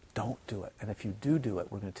 Don't do it. And if you do it,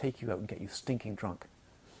 we're going to take you out and get you stinking drunk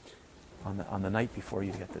on the night before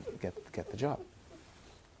you get the job.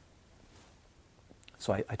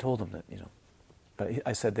 So I told him that, but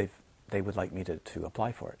I said they would like me to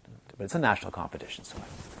apply for it. But it's a national competition, so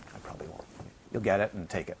I probably won't. You'll get it and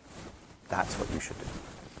take it. That's what you should do.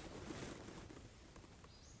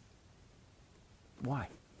 Why?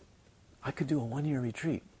 I could do a 1-year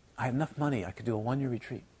retreat. I have enough money. I could do a 1-year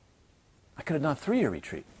retreat. I could have done a 3-year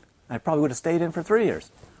retreat. I probably would have stayed in for 3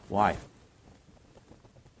 years. Why?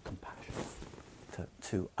 Compassion.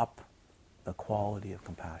 To up the quality of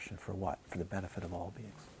compassion for what? For the benefit of all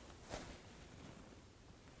beings.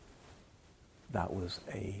 That was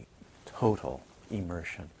a total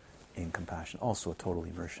immersion in compassion. Also a total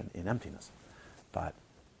immersion in emptiness. But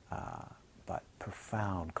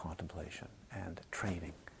profound contemplation and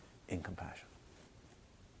training in compassion.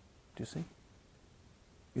 Do you see?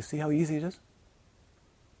 You see how easy it is?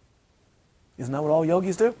 Isn't that what all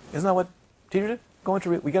yogis do? Isn't that what teachers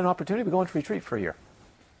do? We get an opportunity, we go into retreat for a year.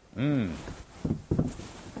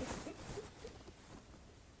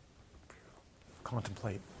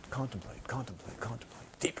 Contemplate.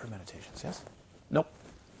 Deeper meditations, yes? Nope.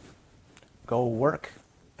 Go work,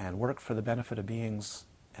 and work for the benefit of beings.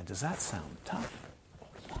 And does that sound tough?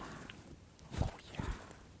 Oh yeah.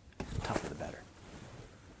 Tougher the better.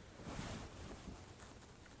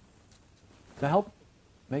 Does that help?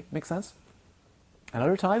 Make sense? And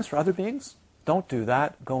other times, for other beings, don't do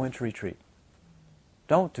that, go into retreat.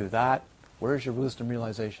 Don't do that. Where's your wisdom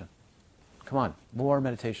realization? Come on, more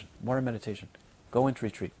meditation. Go into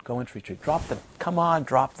retreat. Drop the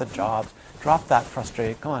jobs. Drop that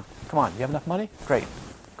frustration. Come on. You have enough money? Great.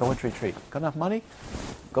 Go into retreat. Got enough money?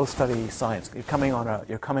 Go study science. You're coming on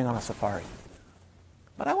a safari.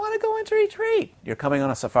 But I want to go into retreat. You're coming on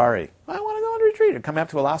a safari. I want to go into retreat. You're coming up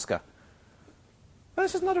to Alaska. But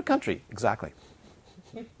it's just another country. Exactly.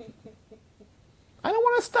 I don't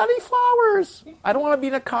want to study flowers. I don't want to be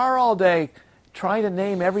in a car all day trying to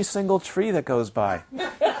name every single tree that goes by.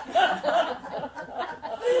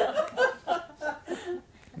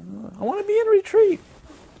 I want to be in retreat.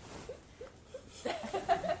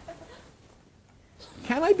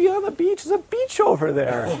 Can I be on the beach? There's a beach over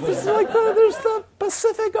there. There's the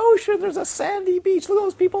Pacific Ocean. There's a sandy beach. Look at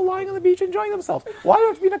those people lying on the beach enjoying themselves. Why do I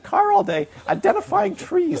have to be in a car all day identifying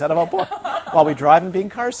trees out of a book while we drive and being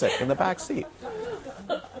car sick in the back seat?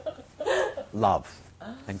 Love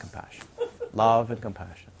and compassion. Love and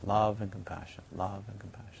compassion. Love and compassion. Love and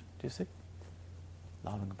compassion. Do you see?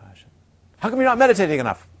 Love and compassion. How come you're not meditating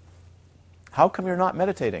enough? How come you're not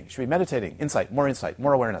meditating? You should be meditating. Insight,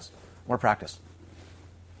 more awareness, more practice.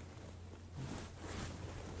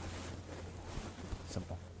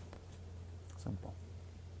 Simple.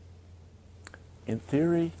 In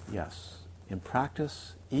theory, yes. In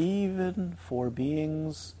practice, even for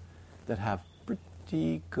beings that have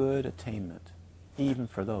pretty good attainment, even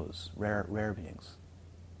for those rare beings,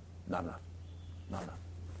 not enough.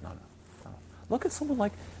 Look at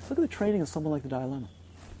the training of someone like the Dalai Lama.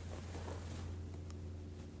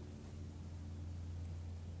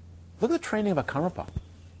 Look at the training of a Karmapa.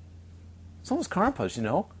 Some of those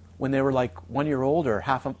Karmapas, when they were like 1 year old or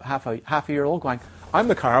half a year old, going, I'm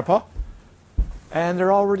the Karmapa, and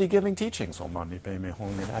they're already giving teachings.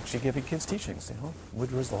 Actually giving kids teachings.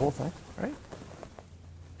 Woodward's the whole thing, right?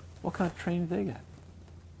 What kind of training do they get?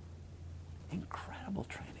 Incredible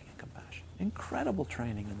training in compassion. Incredible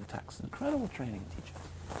training in the text. Incredible training in teaching.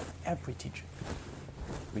 Every teaching.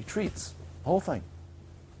 Retreats. The whole thing.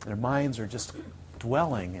 Their minds are just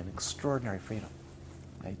dwelling in extraordinary freedom.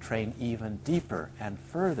 They train even deeper and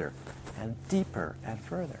further and deeper and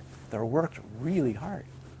further. They're worked really hard.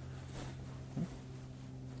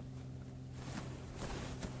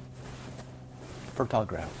 Fertile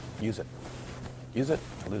ground. Use it. Use it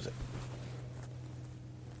or lose it.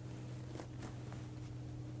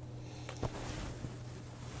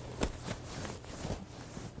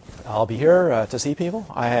 I'll be here to see people.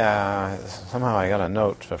 Somehow I got a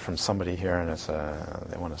note from somebody here, and it's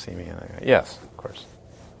they want to see me. And I go, yes, of course.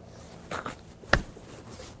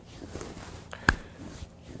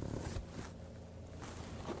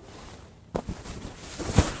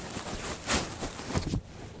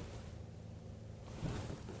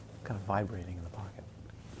 Kind of vibrating in the pocket.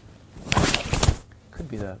 Could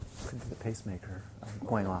be the pacemaker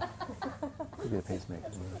going off. Could be the pacemaker.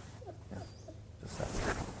 Yeah, just that.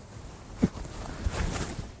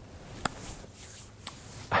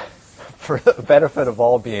 For the benefit of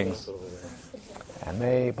all beings, and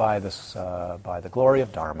may by the glory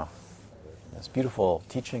of Dharma, this beautiful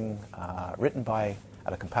teaching written out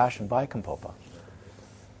of compassion by Gampopa,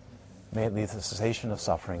 may it lead to the cessation of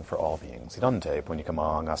suffering for all beings. Idante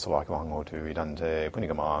punyikamang asawaki tu, idante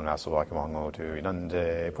punyikamang asawaki tu,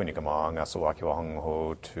 idante punyikamang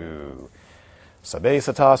asawaki tu. Sabe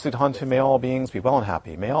sata sudhantu, may all beings be well and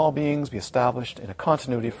happy. May all beings be established in a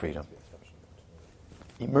continuity of freedom.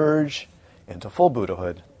 Emerge into full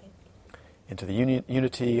Buddhahood, into the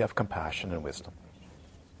unity of compassion and wisdom.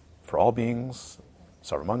 For all beings,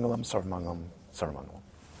 Sarvamangalam, Sarvamangalam, Sarvamangalam.